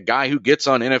 Like a guy who gets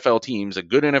on NFL teams, a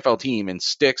good NFL team, and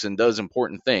sticks and does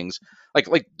important things. Like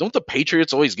don't the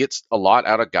Patriots always get a lot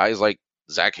out of guys like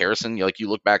Zach Harrison? Like, you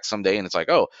look back someday and it's like,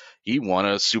 oh, he won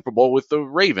a Super Bowl with the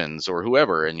Ravens or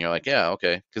whoever, and you're like, yeah,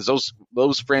 okay, because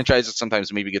those franchises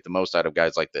sometimes maybe get the most out of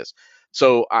guys like this.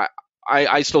 So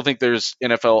I still think there's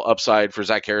NFL upside for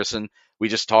Zach Harrison. We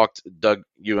just talked, Doug,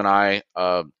 you and I,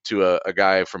 to a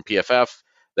guy from PFF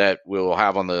that we'll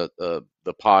have on the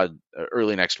pod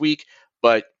early next week,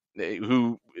 but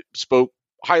who spoke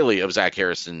highly of Zach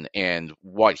Harrison and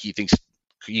what he thinks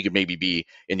he could maybe be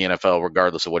in the NFL,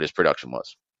 regardless of what his production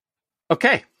was.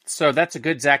 Okay, so that's a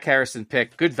good Zach Harrison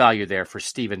pick. Good value there for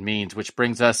Stephen Means, which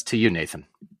brings us to you, Nathan.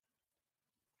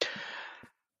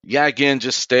 Yeah, again,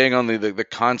 just staying on the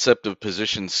concept of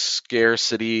position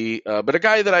scarcity, but a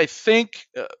guy that I think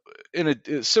in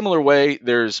a similar way,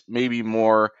 there's maybe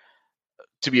more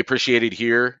to be appreciated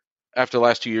here after the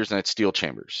last 2 years, and that's Steel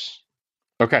Chambers.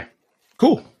 Okay,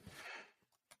 cool.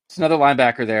 It's another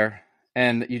linebacker there,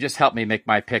 and you just helped me make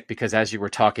my pick, because as you were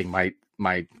talking,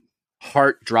 my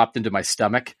heart dropped into my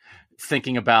stomach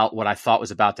thinking about what I thought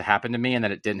was about to happen to me, and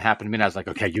then it didn't happen to me, and I was like,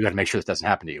 okay, you got to make sure this doesn't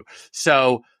happen to you.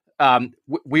 So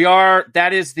that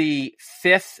is the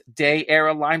 5th Day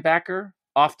era linebacker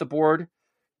off the board.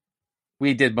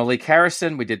 We did Malik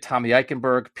Harrison, we did Tommy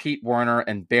Eichenberg, Pete Werner,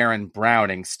 and Baron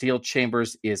Browning. Steel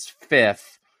Chambers is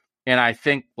 5th. And I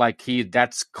think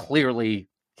that's clearly,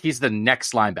 he's the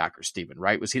next linebacker, Stephen,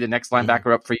 right? Was he the next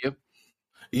linebacker up for you?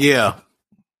 Yeah.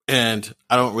 And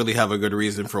I don't really have a good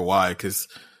reason for why, because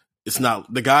it's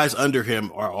not, the guys under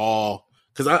him are all,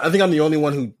 because I think I'm the only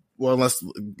one who, well,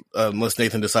 unless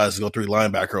Nathan decides to go 3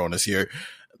 linebacker on us here,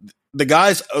 the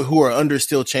guys who are under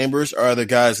Steel Chambers are the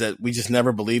guys that we just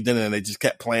never believed in and they just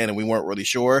kept playing and we weren't really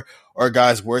sure, or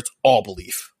guys where it's all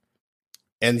belief.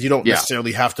 And you don't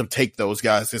necessarily have to take those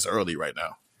guys this early right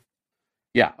now.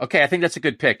 Yeah. Okay. I think that's a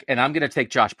good pick. And I'm going to take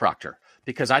Josh Proctor,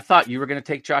 because I thought you were going to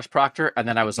take Josh Proctor. And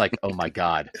then I was like, oh my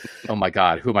God, who am I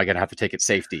going to have to take at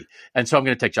safety? And so I'm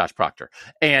going to take Josh Proctor.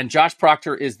 And Josh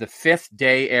Proctor is the 5th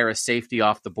Day era safety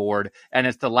off the board. And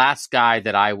it's the last guy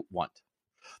that I want.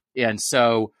 And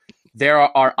so there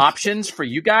are options for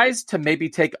you guys to maybe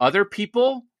take other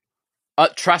people,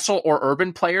 Tressel or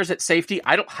Urban players at safety.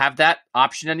 I don't have that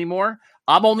option anymore.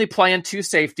 I'm only playing 2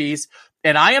 safeties.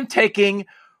 And I am taking,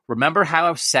 remember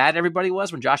how sad everybody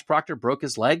was when Josh Proctor broke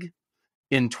his leg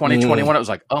in 2021? It was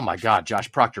like, oh my God, Josh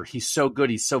Proctor, he's so good.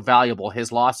 He's so valuable.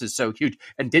 His loss is so huge.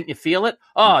 And didn't you feel it?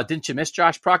 Oh, didn't you miss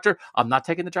Josh Proctor? I'm not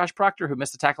taking the Josh Proctor who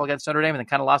missed the tackle against Notre Dame and then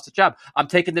kind of lost his job. I'm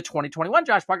taking the 2021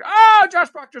 Josh Proctor. Oh,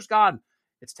 Josh Proctor's gone.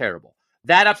 It's terrible.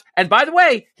 And by the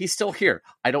way, he's still here.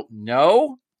 I don't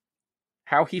know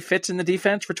how he fits in the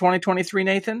defense for 2023,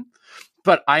 Nathan,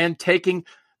 but I am taking,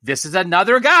 this is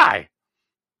another guy.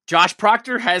 Josh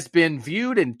Proctor has been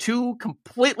viewed in 2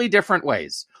 completely different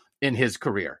ways in his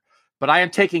career, but I am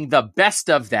taking the best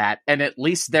of that. And at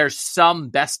least there's some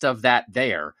best of that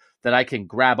there that I can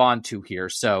grab onto here.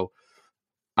 So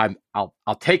I'll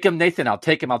take him, Nathan. I'll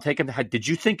take him. Did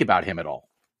you think about him at all?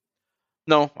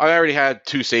 No, I already had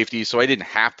 2 safeties, so I didn't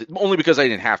have to, only because I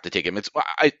didn't have to take him.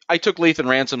 I took Lathan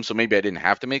Ransom, so maybe I didn't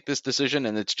have to make this decision,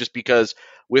 and it's just because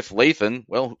with Lathan,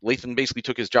 well, Lathan basically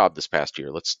took his job this past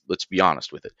year. Let's be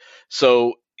honest with it.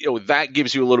 So, that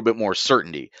gives you a little bit more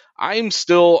certainty. I'm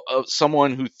still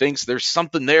someone who thinks there's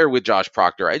something there with Josh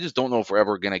Proctor. I just don't know if we're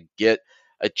ever going to get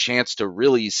a chance to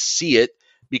really see it,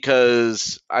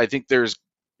 because I think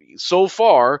so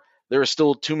far, there are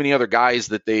still too many other guys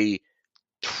that they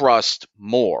trust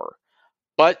more.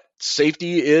 But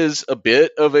safety is a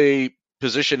bit of a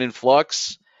position in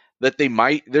flux that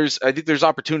I think there's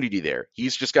opportunity there.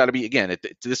 He's just got to be, again, at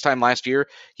this time last year,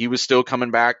 he was still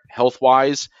coming back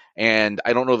health-wise, and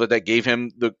I don't know that gave him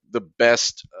the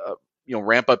best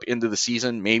ramp up into the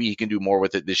season. Maybe he can do more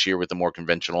with it this year with the more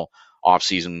conventional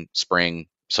off-season, spring,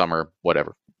 summer,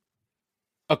 whatever.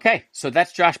 Okay, so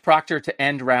that's Josh Proctor to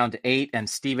end round 8, and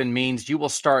Stephen Means, you will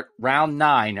start round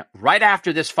 9 right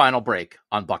after this final break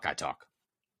on Buckeye Talk.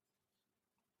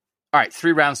 All right,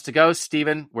 3 rounds to go.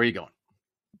 Steven, where are you going?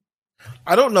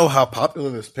 I don't know how popular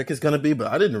this pick is going to be, but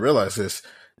I didn't realize this.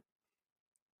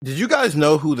 Did you guys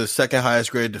know who the second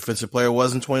highest graded defensive player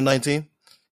was in 2019?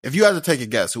 If you had to take a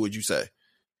guess, who would you say?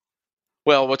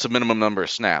 Well, what's the minimum number of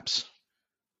snaps?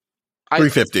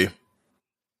 350.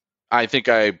 I think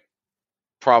I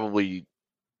probably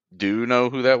do know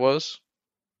who that was.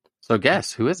 So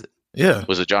guess, who is it? Yeah.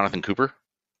 Was it Jonathan Cooper?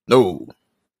 No.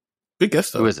 Good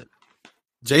guess, though. Who is it?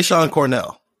 Jayshon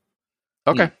Cornell.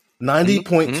 Okay.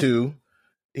 90.2.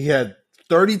 He had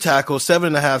 30 tackles,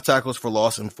 7.5 tackles for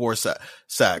loss, and 4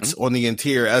 sacks on the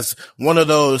interior as one of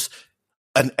those,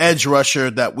 an edge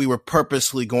rusher that we were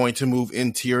purposely going to move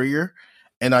interior.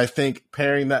 And I think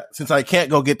pairing that, since I can't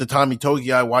go get the Tommy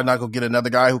Togiai, why not go get another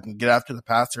guy who can get after the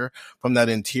passer from that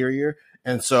interior?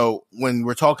 And so when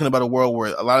we're talking about a world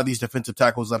where a lot of these defensive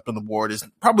tackles left on the board is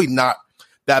probably not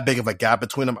that big of a gap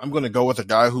between them, I'm going to go with a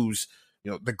guy who's,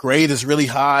 the grade is really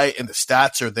high and the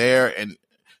stats are there and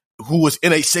who was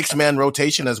in a 6-man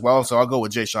rotation as well. So I'll go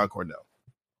with Jayshon Cornell.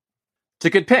 It's a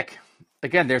good pick.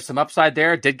 Again, there's some upside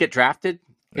there. Did get drafted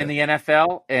in the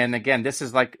NFL. And again, this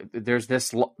is like, there's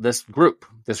this group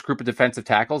of defensive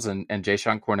tackles and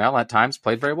Jayshon Cornell at times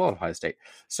played very well at Ohio State.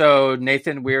 So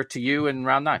Nathan, we're to you in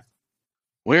round 9.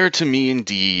 Where to me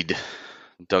indeed,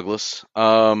 Douglas.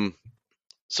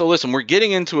 So listen, we're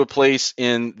getting into a place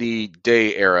in the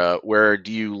day era where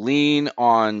do you lean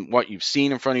on what you've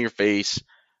seen in front of your face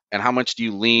and how much do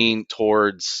you lean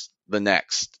towards the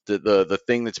next, the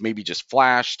thing that's maybe just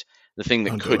flashed, the thing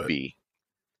that could be.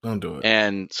 Don't do it.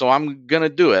 And so I'm going to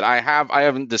do it. I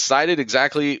haven't decided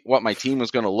exactly what my team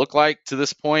was going to look like to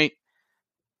this point.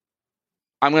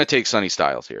 I'm going to take Sonny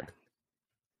Styles here.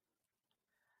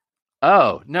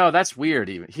 Oh, no, that's weird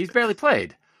even. He's barely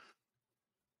played.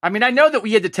 I mean, I know that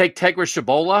we had to take Tegra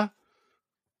Shabola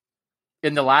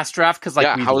in the last draft because,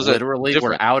 we literally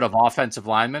were out of offensive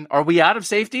linemen. Are we out of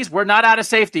safeties? We're not out of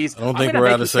safeties. I don't think we're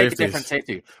out of safeties. Take a different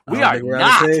safety. We are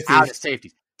not out of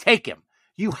safeties. Take him.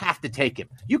 You have to take him.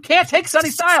 You can't take Sonny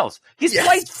Styles. He's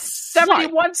played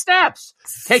 71 snaps.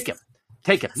 Take him.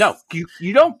 Take him. No,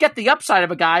 you don't get the upside of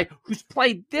a guy who's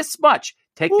played this much.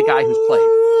 Take the guy who's played.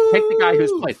 Take the guy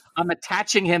who's played. I'm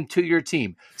attaching him to your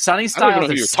team. Sonny Styles. I don't know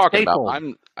who you're talking about.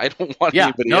 I don't want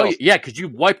anybody else. Yeah, because you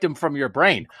wiped him from your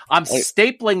brain. I'm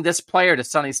stapling this player to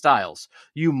Sonny Styles.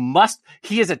 You must.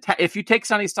 He is if you take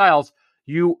Sonny Styles,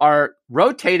 you are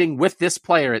rotating with this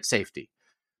player at safety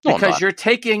because you're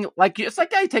taking it's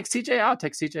like you take CJ out,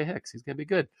 take CJ Hicks. He's gonna be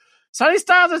good. Sonny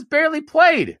Styles has barely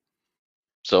played.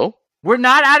 So. We're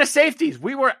not out of safeties.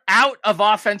 We were out of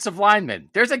offensive linemen.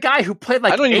 There's a guy who played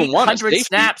 800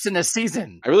 snaps in a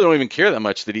season. I really don't even care that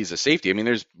much that he's a safety. I mean,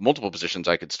 there's multiple positions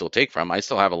I could still take from. I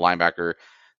still have a linebacker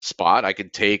spot. I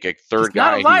could take a third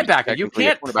guy. He's not a linebacker. You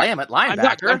can't play him at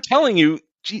linebacker.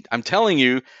 I'm telling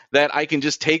you that I can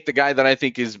just take the guy that I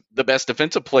think is the best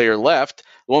defensive player left,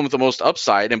 the one with the most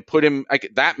upside, and put him.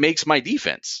 That makes my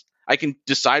defense. I can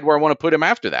decide where I want to put him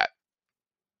after that.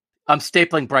 I'm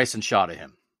stapling Bryson Shaw to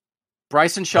him.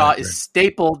 Bryson Shaw is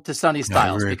stapled to Sonny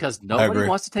Styles because nobody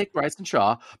wants to take Bryson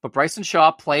Shaw, but Bryson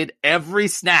Shaw played every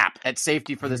snap at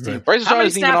safety for this team. Bryson Shaw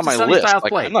isn't even on my list.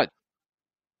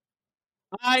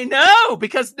 I know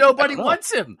because nobody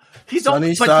wants him. He's been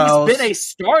a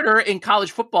starter in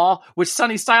college football, which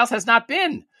Sonny Styles has not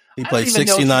been. He played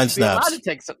 69 snaps.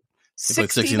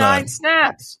 69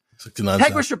 snaps.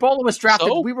 Tegra Shabola was drafted.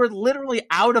 So? We were literally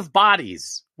out of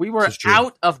bodies. I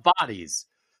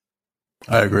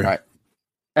agree. All right.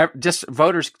 Just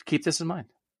voters keep this in mind.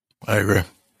 I agree.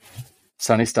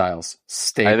 Sonny Styles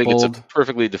stapled. I think it's a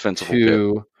perfectly defensible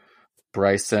to pick.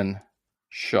 Bryson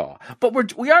Shaw,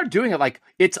 but we are doing it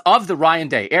it's of the Ryan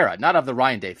Day era, not of the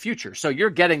Ryan Day future. So you're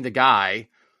getting the guy.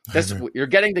 You're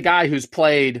getting the guy who's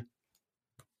played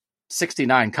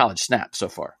 69 college snaps so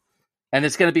far, and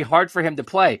it's going to be hard for him to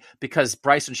play because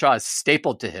Bryson Shaw is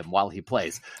stapled to him while he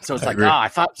plays. So it's I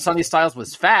thought Sonny Styles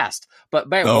was fast, but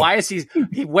man, why is he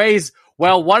weighs?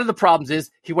 Well, one of the problems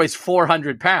is he weighs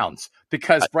 400 pounds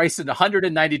because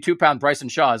 192-pound Bryson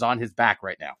Shaw is on his back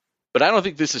right now. But I don't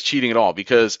think this is cheating at all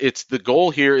because the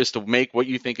goal here is to make what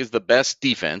you think is the best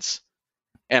defense.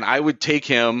 And I would take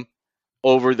him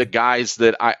over the guys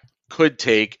that I could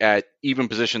take at even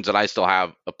positions that I still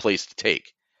have a place to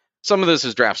take. Some of this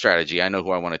is draft strategy. I know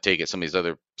who I want to take at some of these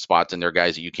other spots, and there are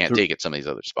guys that you can't take at some of these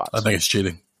other spots. I think it's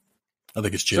cheating. So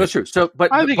it's true.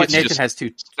 But Nathan has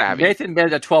two. Savvy. Nathan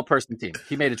made a 12-person team.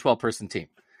 He made a 12-person team.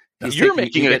 You're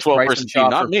making it a 12-person team,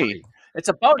 not me. It's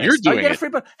a bonus. You're doing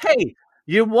it. Hey,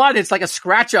 You won. It's like a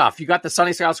scratch off. You got the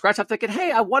Sonny Styles scratch off thinking,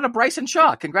 hey, I won a Bryson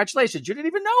Shaw. Congratulations. You didn't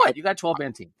even know it. You got a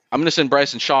 12-man team. I'm going to send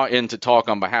Bryson Shaw in to talk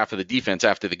on behalf of the defense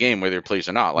after the game, whether he plays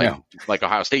or not, like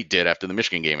Ohio State did after the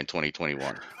Michigan game in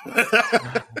 2021.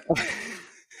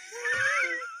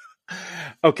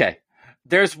 Okay.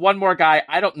 There's one more guy.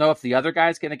 I don't know if the other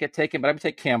guy's going to get taken, but I'm going to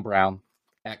take Cam Brown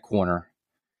at corner.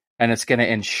 And it's going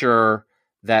to ensure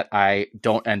that I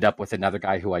don't end up with another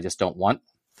guy who I just don't want,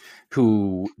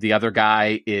 who the other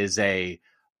guy is a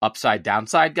upside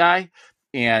downside guy.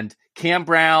 And Cam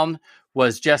Brown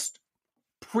was just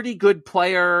pretty good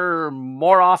player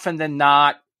more often than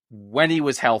not when he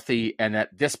was healthy. And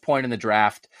at this point in the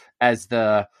draft, as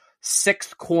the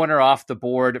sixth corner off the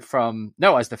board as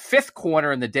the fifth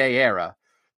corner in the day era,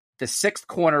 the sixth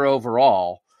corner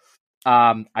overall,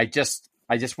 I just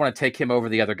want to take him over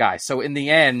the other guy. So in the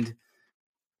end,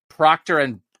 Proctor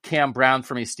and Cam Brown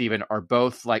for me, Steven, are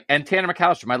both and Tanner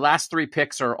McAllister. My last three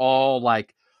picks are all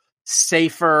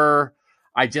safer.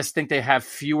 I just think they have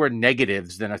fewer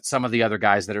negatives than some of the other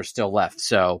guys that are still left.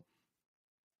 So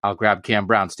I'll grab Cam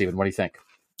Brown. Steven, what do you think?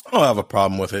 I don't have a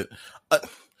problem with it.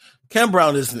 Cam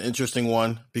Brown is an interesting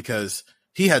one because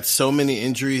he had so many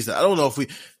injuries that I don't know if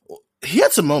he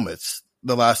had some moments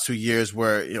the last 2 years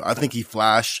where I think he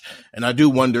flashed, and I do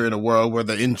wonder in a world where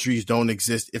the injuries don't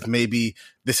exist if maybe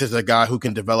this is a guy who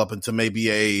can develop into maybe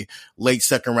a late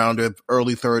second rounder,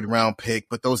 early third round pick,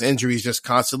 but those injuries just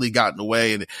constantly got in the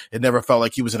way, and it never felt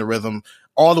like he was in a rhythm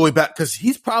all the way back because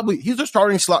he's a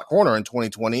starting slot corner in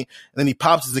 2020, and then he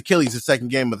pops his Achilles the second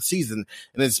game of the season,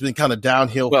 and it's been kind of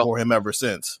downhill for him ever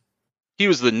since. He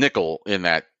was the nickel in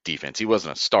that defense. He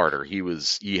wasn't a starter.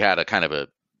 He had a kind of a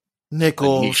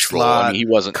nickel, slot, I mean, he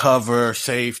wasn't cover,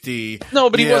 safety. No,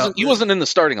 but he wasn't in the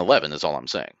starting 11 is all I'm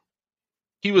saying.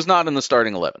 He was not in the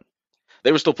starting 11.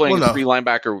 They were still playing a three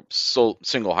linebacker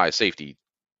single high safety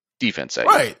defense.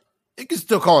 Right. You can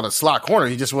still call it a slot corner.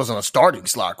 He just wasn't a starting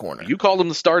slot corner. You called him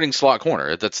the starting slot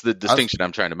corner. That's the distinction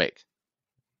I'm trying to make.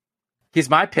 He's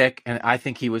my pick, and I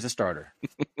think he was a starter.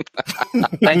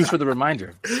 Thanks for the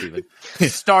reminder, Steven.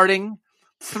 Starting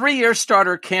 3-year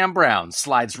starter Cam Brown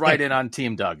slides right in on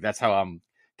Team Doug. That's how I'm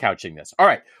couching this. All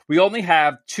right. We only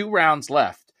have 2 rounds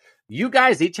left. You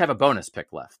guys each have a bonus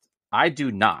pick left. I do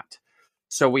not.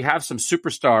 So we have some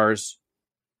superstars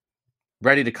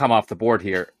ready to come off the board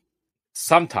here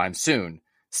sometime soon.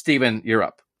 Steven, you're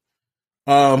up.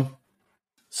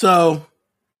 So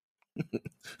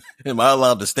am I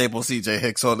allowed to staple CJ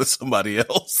Hicks onto somebody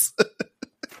else?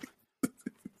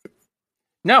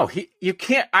 No, you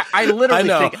can't. I literally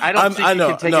think I don't think you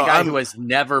can take a guy who has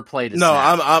never played a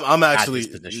snap. I'm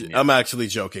actually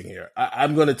joking here.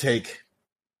 I'm going to take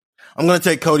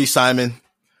Cody Simon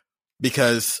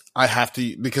because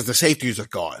because the safeties are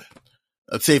gone.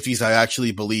 Safeties I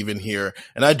actually believe in here.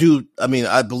 And I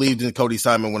believed in Cody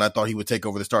Simon when I thought he would take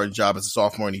over the starting job as a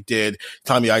sophomore, and he did.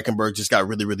 Tommy Eichenberg just got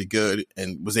really, really good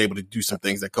and was able to do some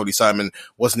things that Cody Simon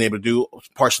wasn't able to do,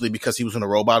 partially because he was in a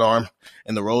robot arm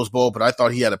in the Rose Bowl. But I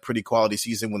thought he had a pretty quality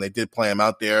season when they did play him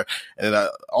out there. And it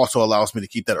also allows me to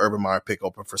keep that Urban Meyer pick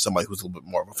open for somebody who's a little bit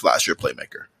more of a flashier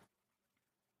playmaker.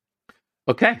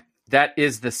 Okay. That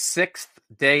is the 6th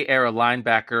day era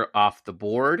linebacker off the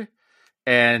board.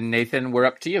 And Nathan, we're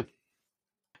up to you.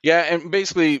 Yeah, and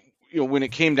basically, when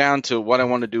it came down to what I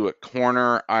wanted to do at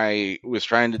corner, I was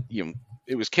trying to,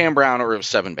 it was Cam Brown or it was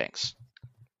Sevyn Banks,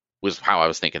 was how I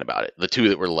was thinking about it. The 2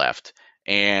 that were left,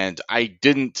 and I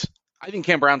think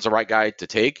Cam Brown's the right guy to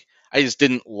take. I just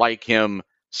didn't like him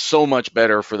so much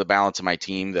better for the balance of my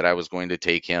team that I was going to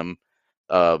take him.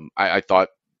 I thought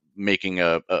making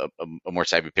a more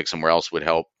savvy pick somewhere else would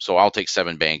help, so I'll take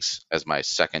Sevyn Banks as my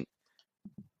second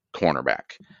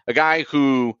cornerback, a guy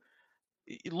who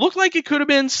looked like it could have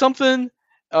been something,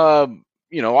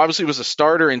 obviously was a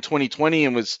starter in 2020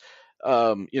 and was,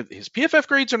 his PFF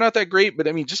grades are not that great, but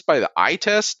I mean, just by the eye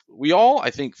test, we all,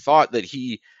 I think, thought that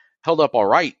he held up all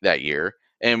right that year.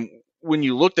 And when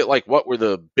you looked at what were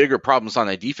the bigger problems on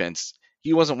that defense,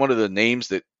 he wasn't one of the names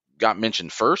that got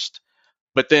mentioned first,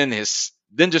 but then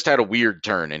just had a weird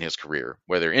turn in his career,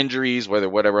 whether injuries, whether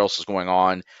whatever else is going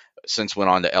on, since went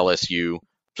on to LSU.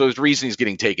 So there's a reason he's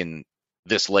getting taken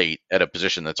this late at a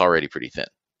position that's already pretty thin.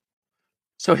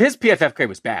 So his PFF grade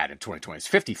was bad in 2020. It's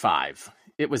 55.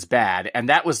 It was bad. And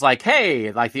that was the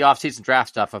offseason draft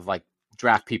stuff of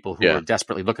draft people who are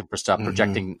desperately looking for stuff,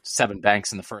 projecting Sevyn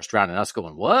Banks in the first round and us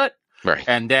going, what? Right.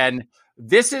 And then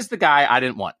this is the guy I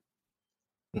didn't want.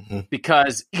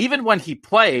 Because even when he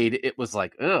played, it was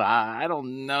I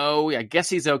don't know. I guess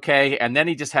he's okay. And then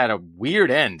he just had a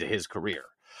weird end to his career.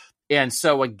 And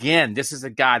so, again, this is a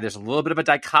guy, there's a little bit of a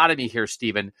dichotomy here,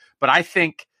 Steven, but I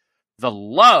think the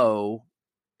low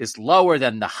is lower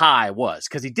than the high was,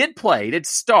 because he did play, he did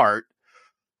start,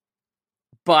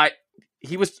 but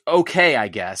he was okay, I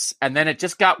guess. And then it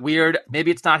just got weird.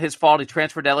 Maybe it's not his fault. He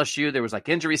transferred to LSU. There was like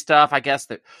injury stuff, I guess,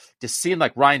 that just seemed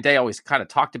like Ryan Day always kind of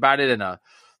talked about it in a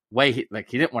way he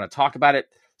didn't want to talk about it.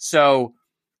 So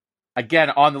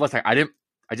again, on the list,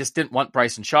 I just didn't want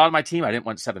Bryson Shaw on my team. I didn't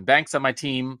want Sevyn Banks on my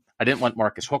team. I didn't want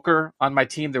Marcus Hooker on my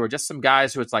team. There were just some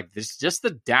guys who it's like, this is just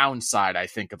the downside, I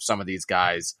think, of some of these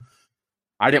guys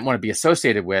I didn't want to be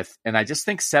associated with. And I just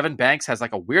think Sevyn Banks has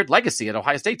like a weird legacy at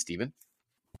Ohio State, Stephen.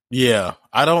 Yeah,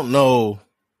 I don't know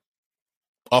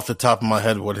off the top of my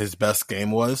head what his best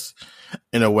game was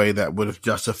in a way that would have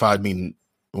justified me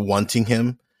wanting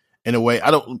him. In a way, I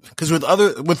don't, because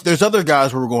there's other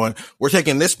guys where we're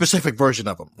taking this specific version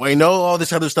of him. We know all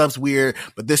this other stuff's weird,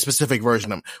 but this specific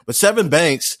version of him. But Sevyn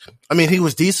Banks, I mean, he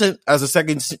was decent as a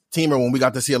second teamer when we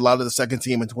got to see a lot of the second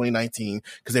team in 2019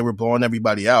 because they were blowing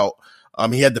everybody out.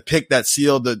 He had the pick that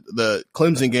sealed the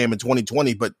Clemson game in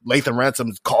 2020, but Lathan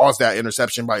Ransom caused that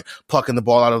interception by plucking the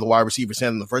ball out of the wide receiver's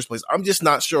hand in the first place. I'm just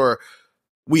not sure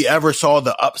we ever saw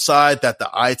the upside that the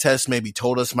eye test maybe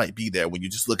told us might be there when you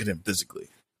just look at him physically.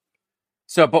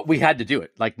 So, but we had to do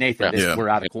it. Like Nathan, we're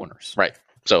out of corners. Right.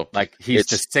 So like he's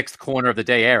the sixth corner of the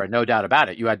day era, no doubt about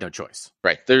it. You had no choice.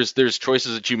 Right. There's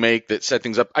choices that you make that set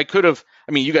things up.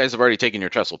 You guys have already taken your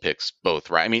Tressel picks both,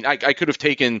 right? I mean, I could have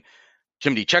taken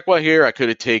Chimdi Chekwa here. I could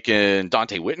have taken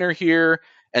Dante Whitner here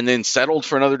and then settled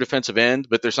for another defensive end,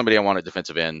 but there's somebody I wanted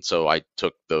defensive end. So I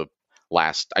took the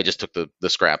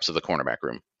scraps of the cornerback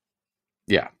room.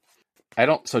 Yeah.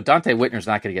 So Dante Whitner's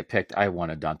not going to get picked. I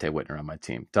wanted Dante Whitner on my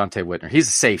team. Dante Whitner, he's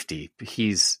a safety.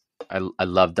 I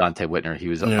love Dante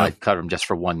Whitner. I cut him just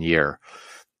for 1 year,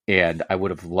 and I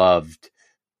would have loved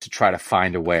to try to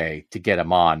find a way to get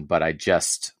him on, but I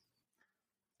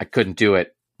couldn't do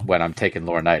it when I'm taking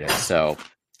Laurinaitis. So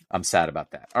I'm sad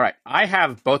about that. All right. I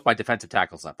have both my defensive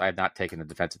tackles left. I have not taken a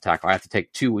defensive tackle. I have to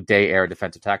take 2 day air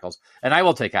defensive tackles, and I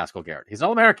will take Haskell Garrett. He's an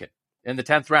All-American in the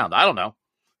 10th round. I don't know.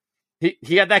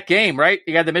 He had that game, right?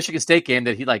 He had the Michigan State game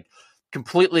that he like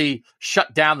completely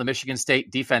shut down the Michigan State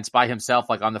defense by himself,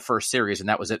 like on the first series, and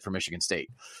that was it for Michigan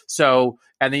State. So,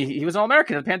 and he was an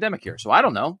All-American in the pandemic year. So I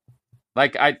don't know.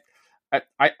 Like I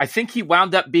think he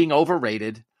wound up being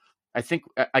overrated. I think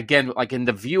again, like in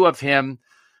the view of him,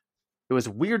 it was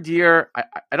a weird year.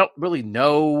 I don't really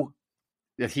know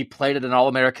that he played at an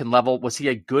All-American level. Was he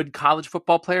a good college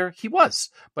football player? He was.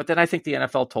 But then I think the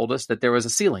NFL told us that there was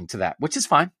a ceiling to that, which is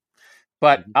fine.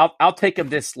 But I'll take him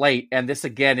this late, and this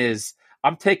again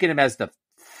I'm taking him as the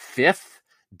 5th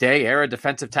day era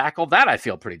defensive tackle. That I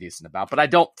feel pretty decent about, but I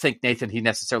don't think, Nathan, he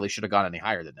necessarily should have gone any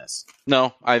higher than this.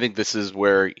 No, I think this is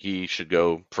where he should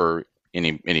go for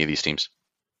any of these teams.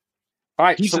 All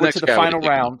right, so we're to the final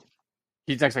round.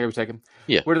 He's next guy we're taking.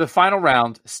 Yeah. We're to the final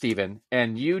round, Stephen,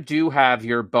 and you do have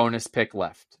your bonus pick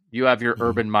left. You have your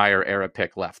Urban Meyer era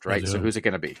pick left, right? So who's it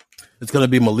going to be? It's going to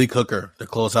be Malik Hooker to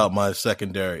close out my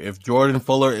secondary. If Jordan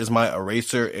Fuller is my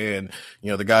eraser and,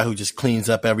 the guy who just cleans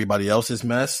up everybody else's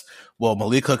mess, well,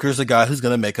 Malik Hooker is the guy who's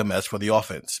going to make a mess for the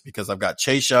offense because I've got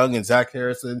Chase Young and Zach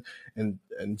Harrison and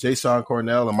Jason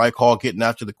Cornell and Mike Hall getting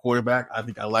after the quarterback. I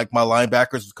think I like my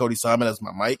linebackers with Cody Simon as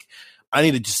my Mike. I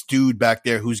need a just dude back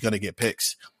there who's going to get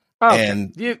picks. Okay.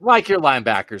 And you like your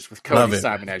linebackers with Cody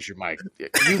Simon as your Mike.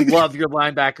 You love your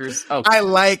linebackers. Okay. I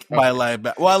like my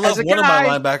linebacker. Well, I love one of my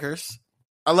linebackers.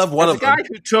 I love one of them. The guy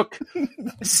who took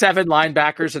 7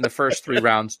 linebackers in the first 3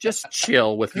 rounds, just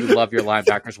chill with you love your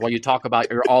linebackers while you talk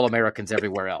about your All-Americans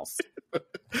everywhere else.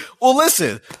 Well,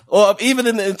 listen. Even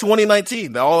in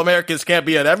 2019, the All-Americans can't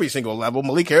be at every single level.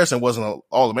 Malik Harrison wasn't an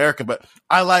All-American, but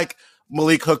I like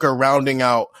Malik Hooker rounding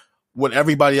out what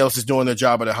everybody else is doing their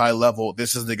job at a high level.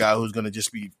 This is the guy who's going to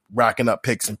just be racking up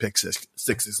picks and pick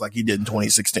sixes like he did in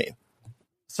 2016.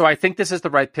 So I think this is the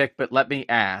right pick, but let me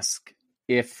ask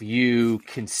if you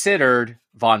considered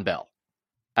Von Bell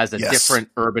as a different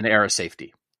Urban era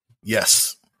safety.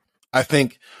 Yes. I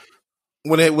think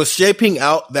when it was shaping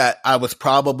out that I was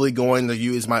probably going to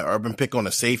use my Urban pick on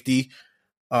a safety,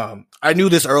 I knew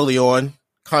this early on.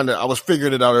 I was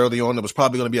figuring it out early on. It was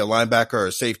probably going to be a linebacker or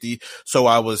a safety. So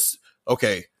I was,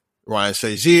 okay, Ryan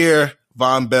Shazier,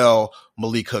 Von Bell,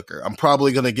 Malik Hooker. I'm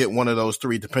probably going to get one of those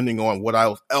 3 depending on what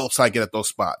else I get at those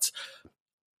spots.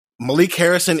 Malik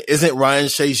Harrison isn't Ryan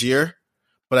Shazier,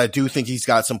 but I do think he's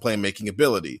got some playmaking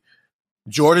ability.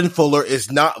 Jordan Fuller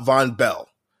is not Von Bell,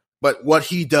 but what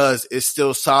he does is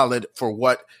still solid for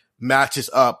what matches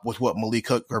up with what Malik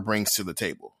Hooker brings to the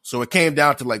table. So it came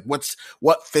down to like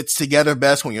what fits together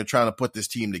best when you're trying to put this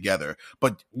team together.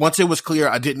 But once it was clear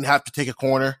I didn't have to take a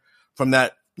corner from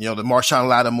that the Marshawn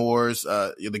Lattimore's,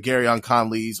 the Garyon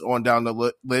Conleys on down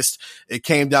the list. It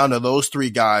came down to those three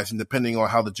guys, and depending on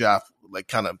how the draft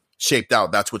kind of shaped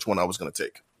out, that's which one I was going to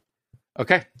take.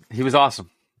 Okay. He was awesome.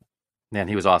 Man,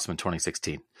 he was awesome in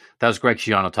 2016. That was Greg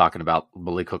Schiano talking about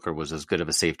Malik Hooker was as good of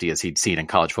a safety as he'd seen in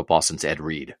college football since Ed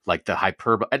Reed. Like the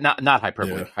hyperbole, not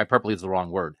hyperbole. Yeah. Hyperbole is the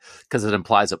wrong word because it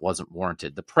implies it wasn't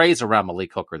warranted. The praise around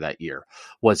Malik Hooker that year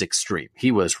was extreme.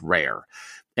 He was rare.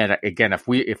 And again, if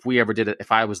we ever did it,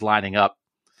 if I was lining up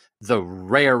the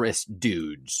rarest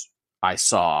dudes I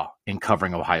saw in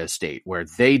covering Ohio State, where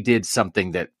they did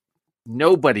something that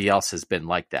nobody else has been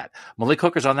like that. Malik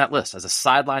Hooker's on that list as a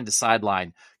sideline to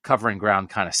sideline covering ground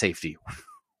kind of safety.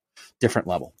 Different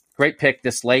level. Great pick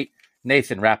this late.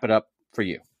 Nathan, wrap it up for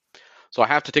you. So I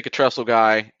have to take a Tressel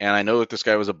guy, and I know that this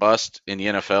guy was a bust in the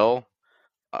NFL,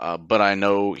 but I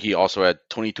know he also had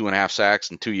 22.5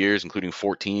 sacks in 2 years, including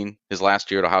 14 his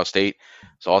last year at Ohio State.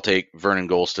 So I'll take Vernon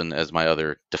Gholston as my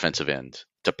other defensive end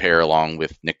to pair along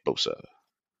with Nick Bosa.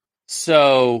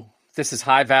 So this is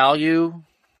high value.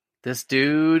 This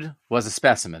dude was a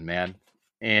specimen, man.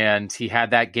 And he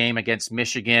had that game against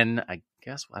Michigan, I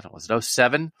guess, was it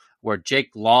 07, where Jake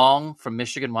Long from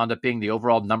Michigan wound up being the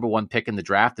overall number one pick in the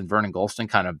draft, and Vernon Gholston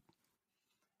kind of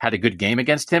had a good game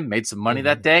against him, made some money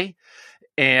that day.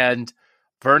 And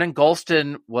Vernon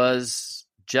Gholston was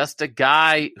just a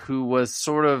guy who was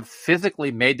sort of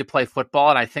physically made to play football,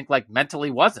 and I think mentally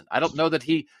wasn't. I don't know that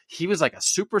he was like a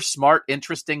super smart,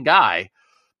 interesting guy,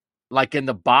 like in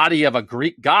the body of a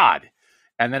Greek god.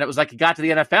 And then it was like he got to the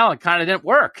NFL and kind of didn't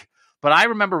work. But I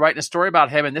remember writing a story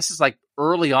about him, and this is like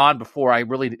early on before I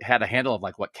really had a handle of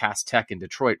what Cass Tech in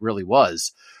Detroit really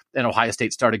was. And Ohio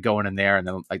State started going in there, and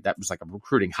then that was like a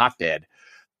recruiting hotbed.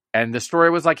 And the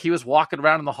story was he was walking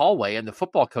around in the hallway, and the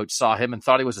football coach saw him and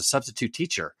thought he was a substitute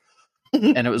teacher.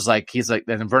 And it was and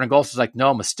Vernon Gholston's like, no,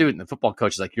 I'm a student. And the football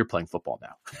coach is like, you're playing football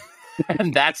now.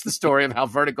 And that's the story of how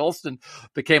Vernon Gholston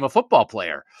became a football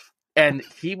player. And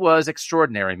he was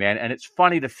extraordinary, man. And it's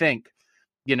funny to think,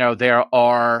 there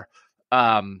are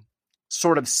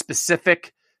sort of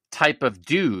specific type of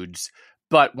dudes,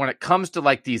 but when it comes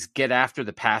to these get after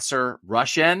the passer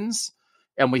rush ends,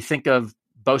 and we think of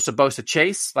Bosa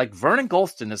Chase, Vernon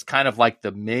Gholston is kind of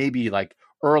the maybe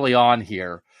early on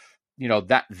here,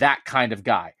 that kind of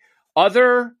guy.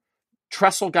 Other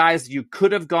Tressel guys you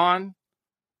could have gone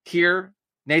here,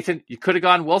 Nathan, you could have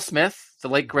gone Will Smith, the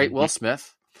late great Will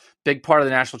Smith. Big part of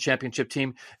the national championship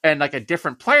team, and a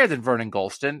different player than Vernon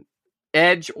Gholston,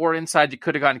 edge or inside, you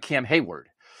could have gotten Cam Hayward.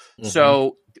 Mm-hmm.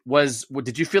 So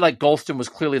did you feel like Gholston was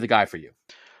clearly the guy for you?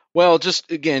 Well, just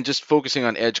focusing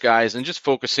on edge guys and just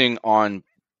focusing on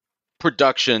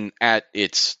production at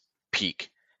its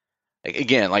peak.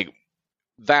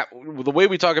 That the way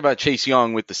we talk about Chase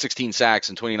Young with the 16 sacks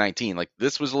in 2019,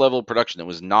 this was a level of production that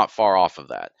was not far off of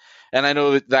that. And I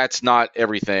know that that's not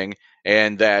everything,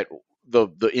 and that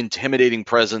the intimidating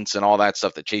presence and all that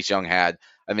stuff that Chase Young had,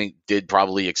 I think, did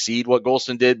probably exceed what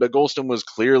Gholston did. But Gholston was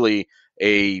clearly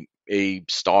a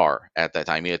star at that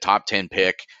time. He had a top 10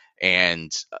 pick.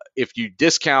 And if you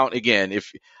discount, again,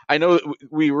 if I know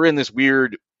we were in this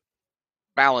weird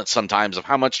balance sometimes of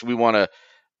how much do we want to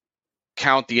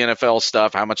count the NFL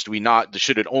stuff, how much do we not?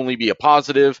 Should it only be a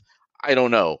positive? I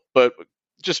don't know. But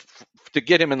just to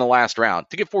get him in the last round,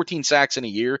 to get 14 sacks in a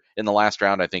year in the last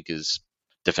round, I think is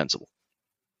defensible.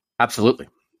 Absolutely.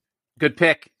 Good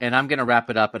pick. And I'm going to wrap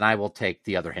it up, and I will take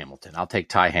the other Hamilton. I'll take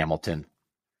Ty Hamilton.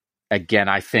 Again,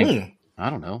 I think,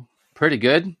 I don't know, pretty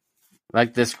good.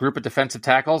 This group of defensive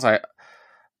tackles, I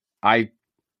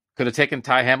could have taken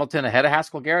Ty Hamilton ahead of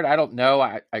Haskell Garrett. I don't know.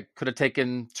 I could have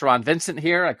taken Teron Vincent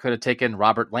here. I could have taken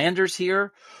Robert Landers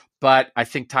here. But I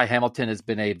think Ty Hamilton has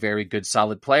been a very good,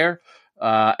 solid player.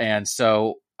 And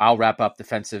so I'll wrap up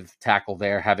defensive tackle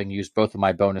there, having used both of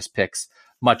my bonus picks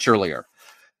much earlier.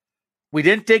 We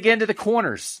didn't dig into the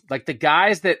corners, the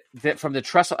guys that from the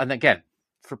Tressel. And again,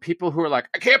 for people who are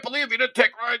I can't believe you didn't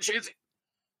take Ryan Shazier.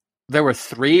 There were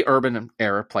 3 Urban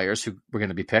era players who were going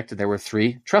to be picked, and there were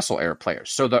 3 Tressel era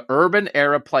players. So the Urban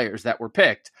era players that were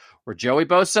picked were Joey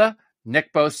Bosa,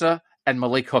 Nick Bosa, and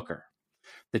Malik Hooker.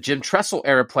 The Jim Tressel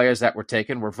era players that were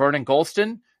taken were Vernon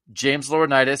Gholston, James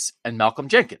Laurinaitis, and Malcolm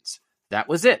Jenkins. That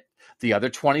was it. The other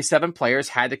 27 players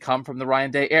had to come from the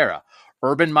Ryan Day era.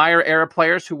 Urban Meyer era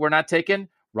players who were not taken,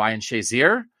 Ryan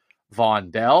Shazier, Vaughn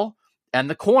Bell, and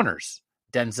the corners,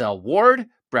 Denzel Ward,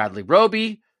 Bradley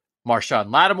Roby,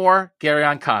 Marshawn Lattimore,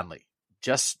 Garyon Conley.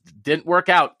 Just didn't work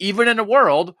out, even in a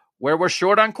world where we're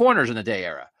short on corners in the Day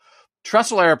era.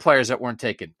 Tressel era players that weren't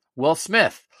taken, Will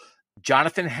Smith,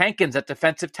 Jonathan Hankins at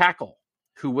defensive tackle,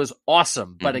 who was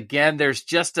awesome. But again, there's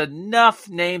just enough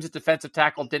names at defensive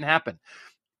tackle. Didn't happen.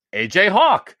 AJ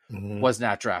Hawk was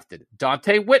not drafted.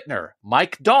 Dante Whitner,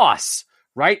 Mike Doss,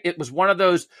 right? It was one of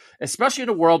those, especially in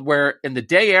a world where in the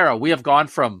day era, we have gone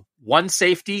from one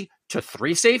safety to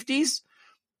three safeties.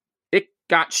 It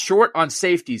got short on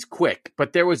safeties quick,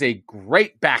 but there was a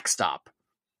great backstop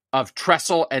of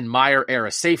Tressel and Meyer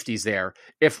era safeties there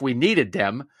if we needed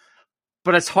them.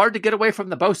 But it's hard to get away from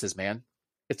the Bosa's, man.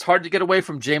 It's hard to get away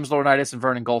from James Laurinaitis and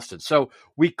Vernon Gholston. So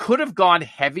we could have gone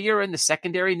heavier in the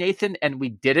secondary, Nathan, and we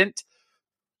didn't.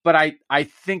 But I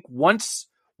think once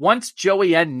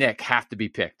Joey and Nick have to be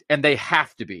picked, and they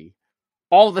have to be,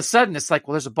 all of a sudden it's like,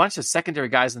 well, there's a bunch of secondary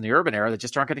guys in the urban era that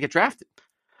just aren't going to get drafted.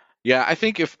 Yeah, I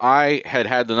think if I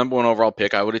had the number 1 overall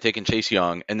pick, I would have taken Chase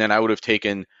Young, and then I would have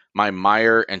taken my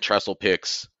Meyer and Tressel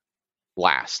picks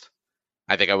last.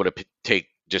 I think I would have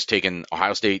just taken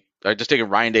Ohio State. I'd just taken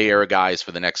Ryan Day era guys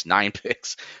for the next 9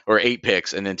 picks or 8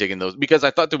 picks, and then taking those because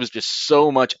I thought there was just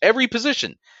so much every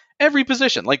position.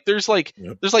 Like there's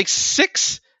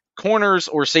 6 corners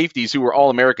or safeties who were all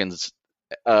Americans,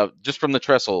 just from the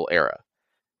Tressel era.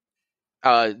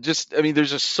 There's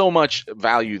just so much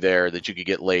value there that you could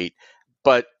get late.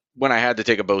 But when I had to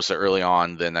take a Bosa early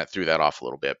on, then that threw that off a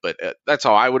little bit. But that's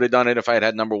how I would have done it if I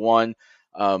had number 1.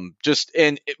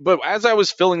 But as I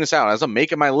was filling this out, as I'm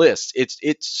making my list,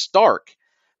 it's stark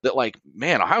that, like,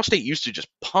 man, Ohio State used to just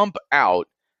pump out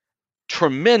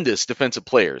tremendous defensive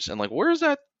players, and like, where's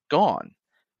that gone?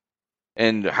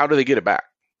 And how do they get it back?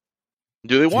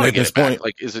 Do they want to get it back?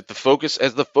 Like, is it the focus?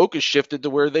 Has the focus shifted to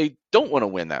where they don't want to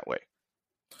win that way?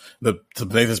 To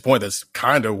Nathan's point, that's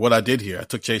kind of what I did here. I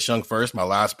took Chase Young first. My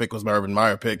last pick was my Urban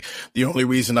Meyer pick. The only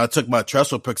reason I took my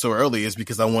Tressel pick so early is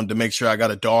because I wanted to make sure I got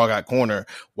a dog at corner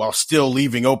while still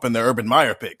leaving open the Urban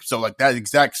Meyer pick. So like that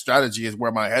exact strategy is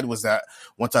where my head was at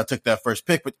once I took that first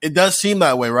pick. But it does seem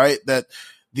that way, right? That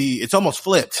it's almost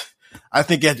flipped. I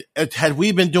think had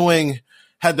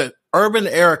the Urban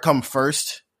era come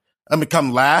first,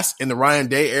 come last, in the Ryan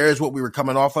Day era is what we were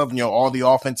coming off of, all the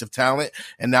offensive talent.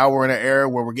 And now we're in an era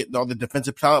where we're getting all the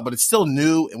defensive talent, but it's still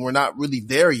new and we're not really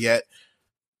there yet.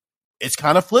 It's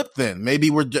kind of flipped then. Maybe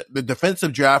the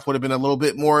defensive draft would have been a little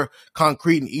bit more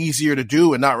concrete and easier to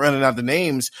do and not running out the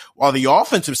names, while the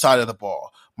offensive side of the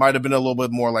ball might have been a little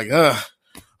bit more like,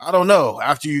 I don't know.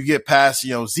 After you get past,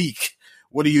 Zeke,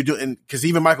 what are you doing? Because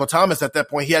even Michael Thomas at that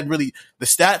point, he had really the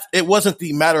stats. It wasn't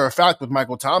the matter of fact with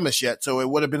Michael Thomas yet. So it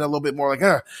would have been a little bit more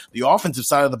like, the offensive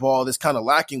side of the ball is kind of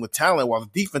lacking with talent, while the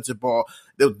defensive ball,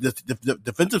 the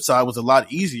defensive side was a lot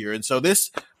easier. And so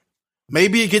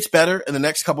maybe it gets better in the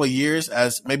next couple of years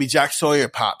as maybe Jack Sawyer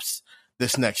pops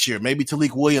this next year. Maybe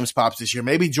Talik Williams pops this year.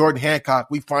 Maybe Jordan Hancock,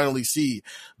 we finally see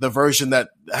the version that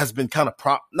has been kind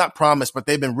of not promised, but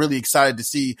they've been really excited to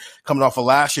see coming off of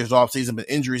last year's offseason, but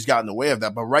injuries got in the way of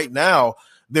that. But right now,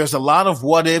 there's a lot of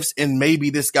what ifs in maybe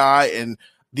this guy and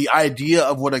the idea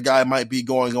of what a guy might be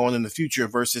going on in the future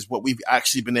versus what we've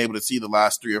actually been able to see the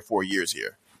last 3 or 4 years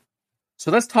here. So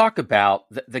let's talk about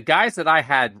the guys that I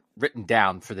had written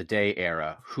down for the Day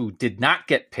era who did not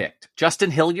get picked. Justin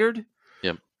Hilliard,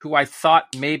 who I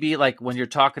thought maybe, like, when you're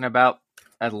talking about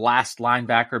a last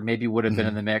linebacker, maybe would have been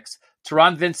in the mix.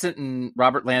 Teron Vincent and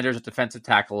Robert Landers at defensive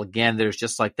tackle. Again, there's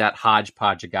just like that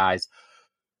hodgepodge of guys.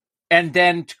 And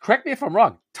then, correct me if I'm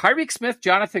wrong, Tyreek Smith,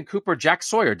 Jonathan Cooper, Jack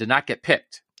Sawyer did not get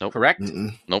picked. Nope. Correct?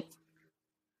 Nope.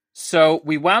 So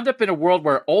we wound up in a world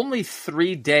where only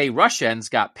 3 day rush ends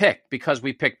got picked because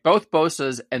we picked both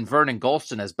Bosa's and Vernon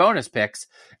Gholston as bonus picks.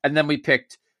 And then we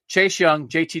picked Chase Young,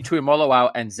 JT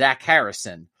Tuimoloau, and Zach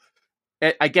Harrison.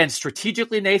 Again,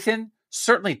 strategically, Nathan,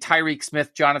 certainly Tyreek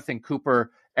Smith, Jonathan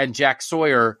Cooper, and Jack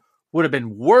Sawyer would have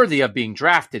been worthy of being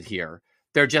drafted here.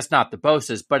 They're just not the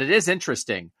Bosa's. But it is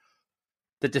interesting.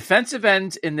 The defensive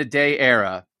ends in the Day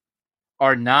era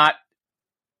are not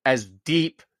as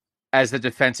deep as the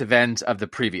defensive ends of the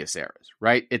previous eras,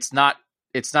 right? It's not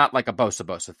like a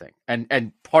Bosa thing.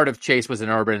 And part of Chase was an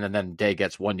Urban, and then Day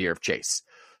gets 1 year of Chase.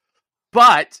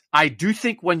 But I do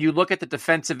think when you look at the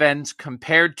defensive ends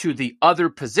compared to the other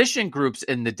position groups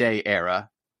in the Day era,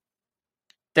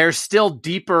 they're still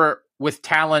deeper with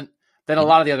talent than a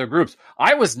lot of the other groups.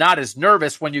 I was not as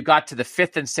nervous when you got to the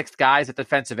 5th and 6th guys at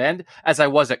defensive end as I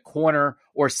was at corner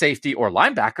or safety or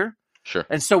linebacker. Sure.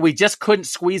 And so we just couldn't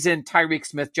squeeze in Tyreek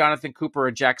Smith, Jonathan Cooper,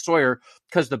 and Jack Sawyer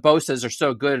because the Bosa's are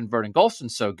so good and Vernon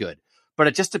Gholston's so good. But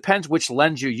it just depends which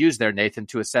lens you use there, Nathan,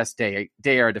 to assess day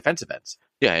era defensive ends.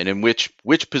 Yeah, and in which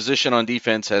position on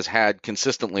defense has had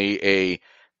consistently a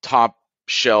top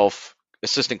shelf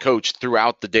assistant coach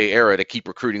throughout the Day era to keep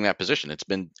recruiting that position. It's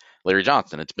been Larry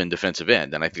Johnson. It's been defensive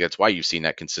end, and I think that's why you've seen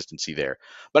that consistency there.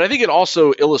 But I think it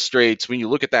also illustrates, when you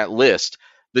look at that list,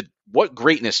 what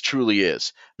greatness truly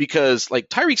is. Because like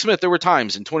Tyreek Smith, there were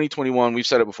times in 2021, we've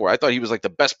said it before, I thought he was like the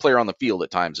best player on the field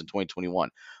at times in 2021.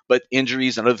 But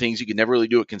injuries and other things, you could never really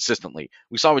do it consistently.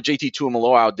 We saw what JT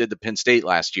Tuimoloau did to Penn State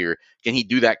last year. Can he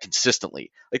do that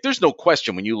consistently? Like, there's no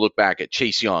question when you look back at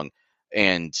Chase Young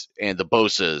and the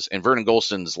Bosas and Vernon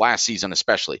Gholston's last season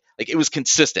especially, like, it was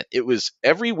consistent. It was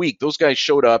every week those guys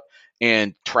showed up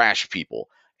and trashed people.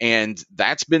 And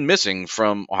that's been missing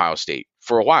from Ohio State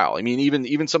for a while. I mean,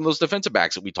 even some of those defensive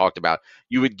backs that we talked about,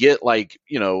 you would get like,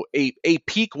 a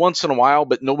peak once in a while,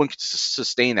 but no one could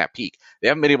sustain that peak. They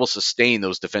haven't been able to sustain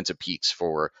those defensive peaks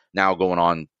for now going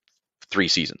on 3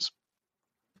 seasons.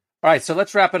 All right, so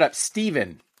let's wrap it up.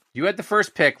 Steven, you had the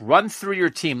first pick. Run through your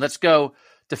team. Let's go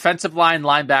defensive line,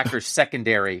 linebackers,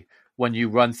 secondary when you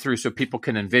run through so people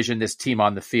can envision this team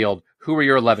on the field. Who are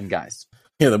your 11 guys?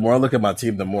 Yeah, the more I look at my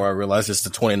team, the more I realize it's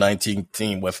the 2019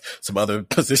 team with some other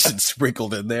positions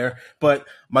sprinkled in there. But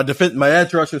my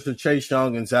edge rushers are Chase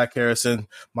Young and Zach Harrison.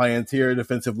 My interior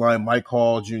defensive line, Mike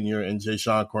Hall Jr. and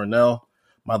Jayshon Cornell.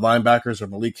 My linebackers are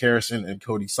Malik Harrison and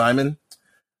Cody Simon.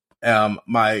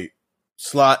 My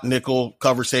slot, nickel,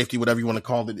 cover safety, whatever you want to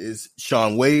call it, is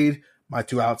Sean Wade. My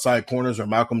 2 outside corners are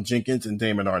Malcolm Jenkins and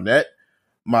Damon Arnett.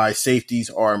 My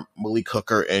safeties are Malik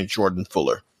Hooker and Jordan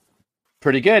Fuller.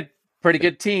 Pretty good. Pretty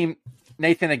good team.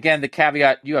 Nathan, again, the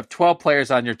caveat, you have 12 players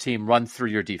on your team. Run through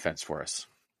your defense for us.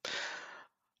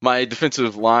 My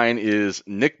defensive line is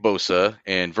Nick Bosa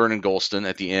and Vernon Gholston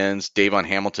at the ends, Davon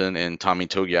Hamilton and Tommy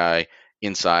Togiai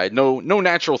inside. No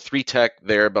natural 3-tech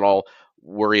there, but I'll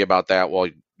worry about that while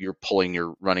you're pulling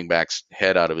your running back's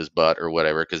head out of his butt or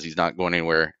whatever, because he's not going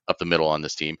anywhere up the middle on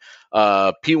this team.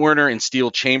 P. Werner and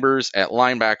Steel Chambers at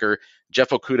linebacker, Jeff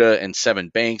Okudah and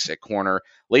Sevyn Banks at corner,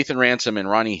 Lathan Ransom and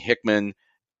Ronnie Hickman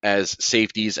as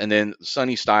safeties, and then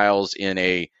Sonny Styles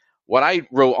in what I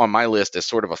wrote on my list as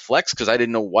sort of a flex because I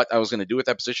didn't know what I was going to do with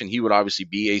that position. He would obviously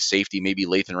be a safety. Maybe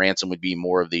Lathan Ransom would be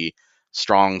more of the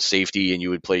strong safety, and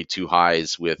you would play 2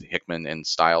 highs with Hickman and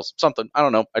Styles. Something. I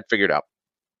don't know. I'd figure it out.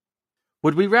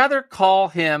 Would we rather call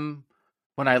him,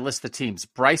 when I list the teams,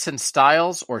 Bryson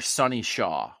Styles or Sonny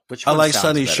Shaw? Which one I like sounds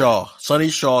Sonny better? Shaw. Sonny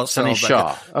Shaw. Sonny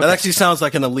Shaw. That actually sounds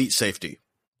like an elite safety.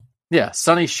 Yeah,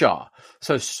 Sonny Shaw.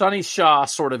 So Sonny Shaw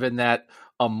sort of in that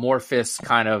amorphous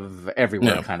kind of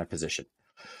everywhere kind of position.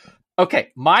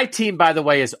 Okay, my team, by the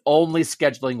way, is only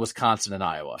scheduling Wisconsin and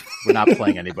Iowa. We're not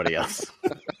playing anybody else.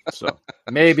 So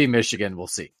maybe Michigan, we'll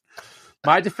see.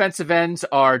 My defensive ends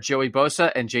are Joey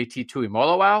Bosa and JT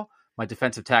Tuimoloau. My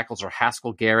defensive tackles are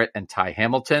Haskell Garrett and Ty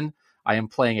Hamilton. I am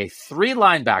playing a 3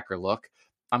 linebacker look.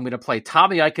 I'm going to play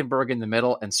Tommy Eichenberg in the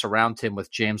middle and surround him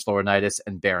with James Laurinaitis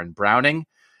and Baron Browning.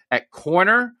 At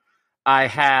corner, I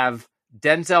have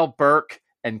Denzel Burke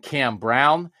and Cam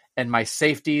Brown, and my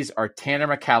safeties are Tanner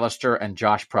McAllister and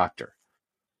Josh Proctor.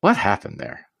 What happened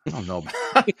there? I don't know.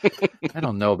 I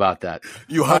don't know about that.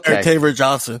 You hired Taylor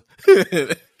Johnson.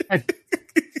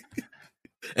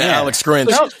 And Alex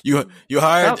Grinch. You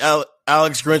hired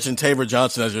Alex Grinch and Tabor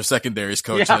Johnson as your secondaries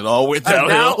coach, and it all went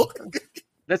downhill.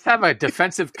 Let's have a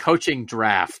defensive coaching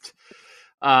draft.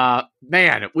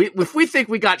 Man, if we think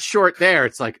we got short there,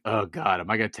 it's like, oh God, am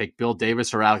I going to take Bill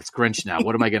Davis or Alex Grinch now?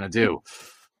 What am I going to do?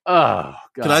 Oh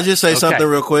God. Can I just say something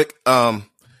real quick?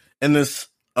 In this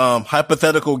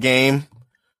hypothetical game,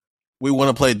 we want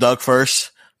to play Doug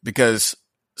first because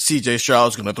CJ Stroud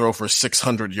is going to throw for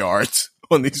 600 yards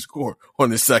on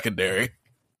this secondary.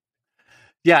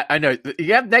 Yeah, I know.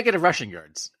 You have negative rushing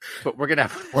yards, but we're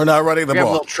not running the ball.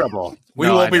 A little trouble. We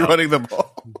won't be running the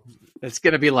ball. It's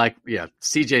going to be like,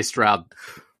 CJ Stroud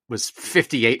was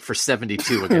 58 for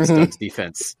 72 against Doug's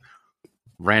defense.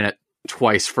 Ran it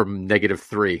twice from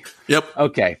 -3. Yep.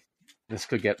 Okay. This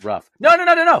could get rough.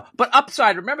 No. But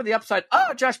upside, remember the upside.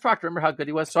 Oh, Josh Proctor, remember how good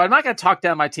he was? So I'm not going to talk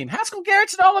down my team. Haskell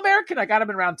Garrett's an All-American. I got him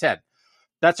in round 10.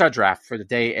 That's our draft for the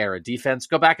Day Era defense.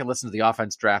 Go back and listen to the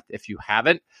offense draft if you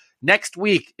haven't. Next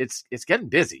week, it's getting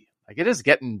busy. Like, it is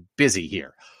getting busy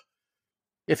here.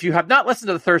 If you have not listened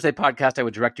to the Thursday podcast, I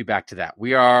would direct you back to that.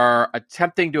 We are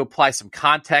attempting to apply some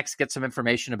context, get some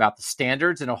information about the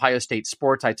standards in Ohio State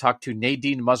sports. I talked to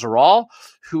Nadine Muzaral,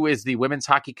 who is the women's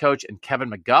hockey coach, and Kevin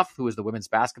McGuff, who is the women's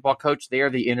basketball coach. They are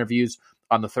the interviews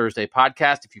on the Thursday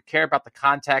podcast. If you care about the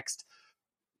context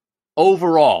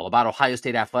overall about Ohio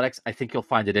State athletics, I think you'll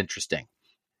find it interesting.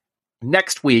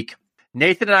 Next week,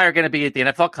 Nathan and I are going to be at the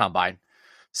NFL Combine.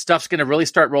 Stuff's going to really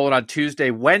start rolling on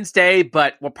Tuesday, Wednesday,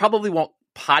 but we'll probably won't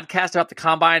podcast about the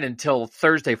Combine until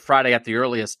Thursday, Friday at the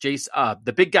earliest. Jace,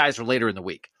 the big guys are later in the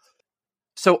week.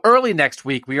 So early next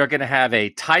week, we are going to have a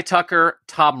Ty Tucker,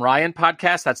 Tom Ryan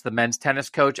podcast. That's the men's tennis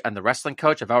coach and the wrestling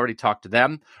coach. I've already talked to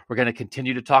them. We're going to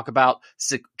continue to talk about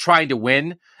trying to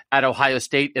win at Ohio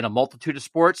State in a multitude of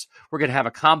sports. We're going to have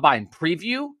a combine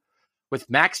preview with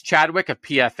Max Chadwick of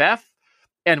PFF.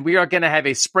 And we are going to have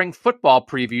a spring football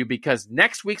preview because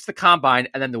next week's the combine,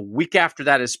 and then the week after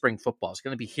that is spring football. It's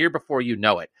going to be here before you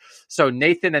know it. So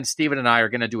Nathan and Steven and I are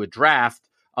going to do a draft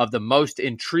of the most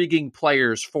intriguing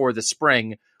players for the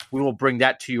spring. We will bring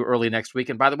that to you early next week.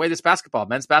 And by the way, this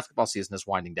men's basketball season is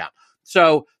winding down.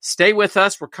 So stay with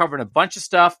us. We're covering a bunch of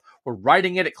stuff. We're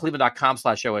writing it at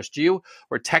cleveland.com/OSGU.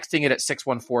 We're texting it at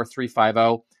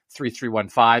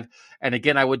 614-350-3315. And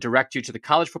again, I would direct you to the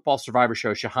College Football Survivor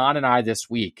Show. Shahan and I this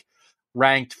week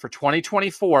ranked for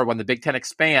 2024 when the Big Ten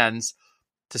expands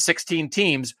to 16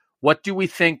 teams. What do we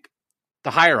think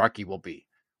the hierarchy will be?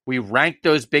 We ranked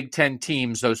those Big Ten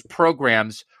teams, those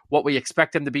programs, what we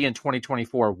expect them to be in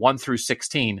 2024, 1 through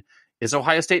 16. Is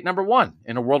Ohio State number 1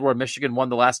 in a world where Michigan won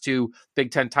the last 2 Big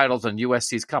Ten titles and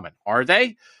USC's coming? Are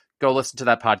they? Go listen to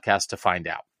that podcast to find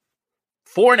out.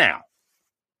 For now,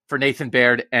 for Nathan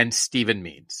Baird and Steven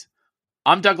Means,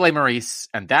 I'm Doug Lesmerises,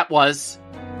 and that was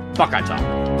Buckeye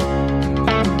Talk.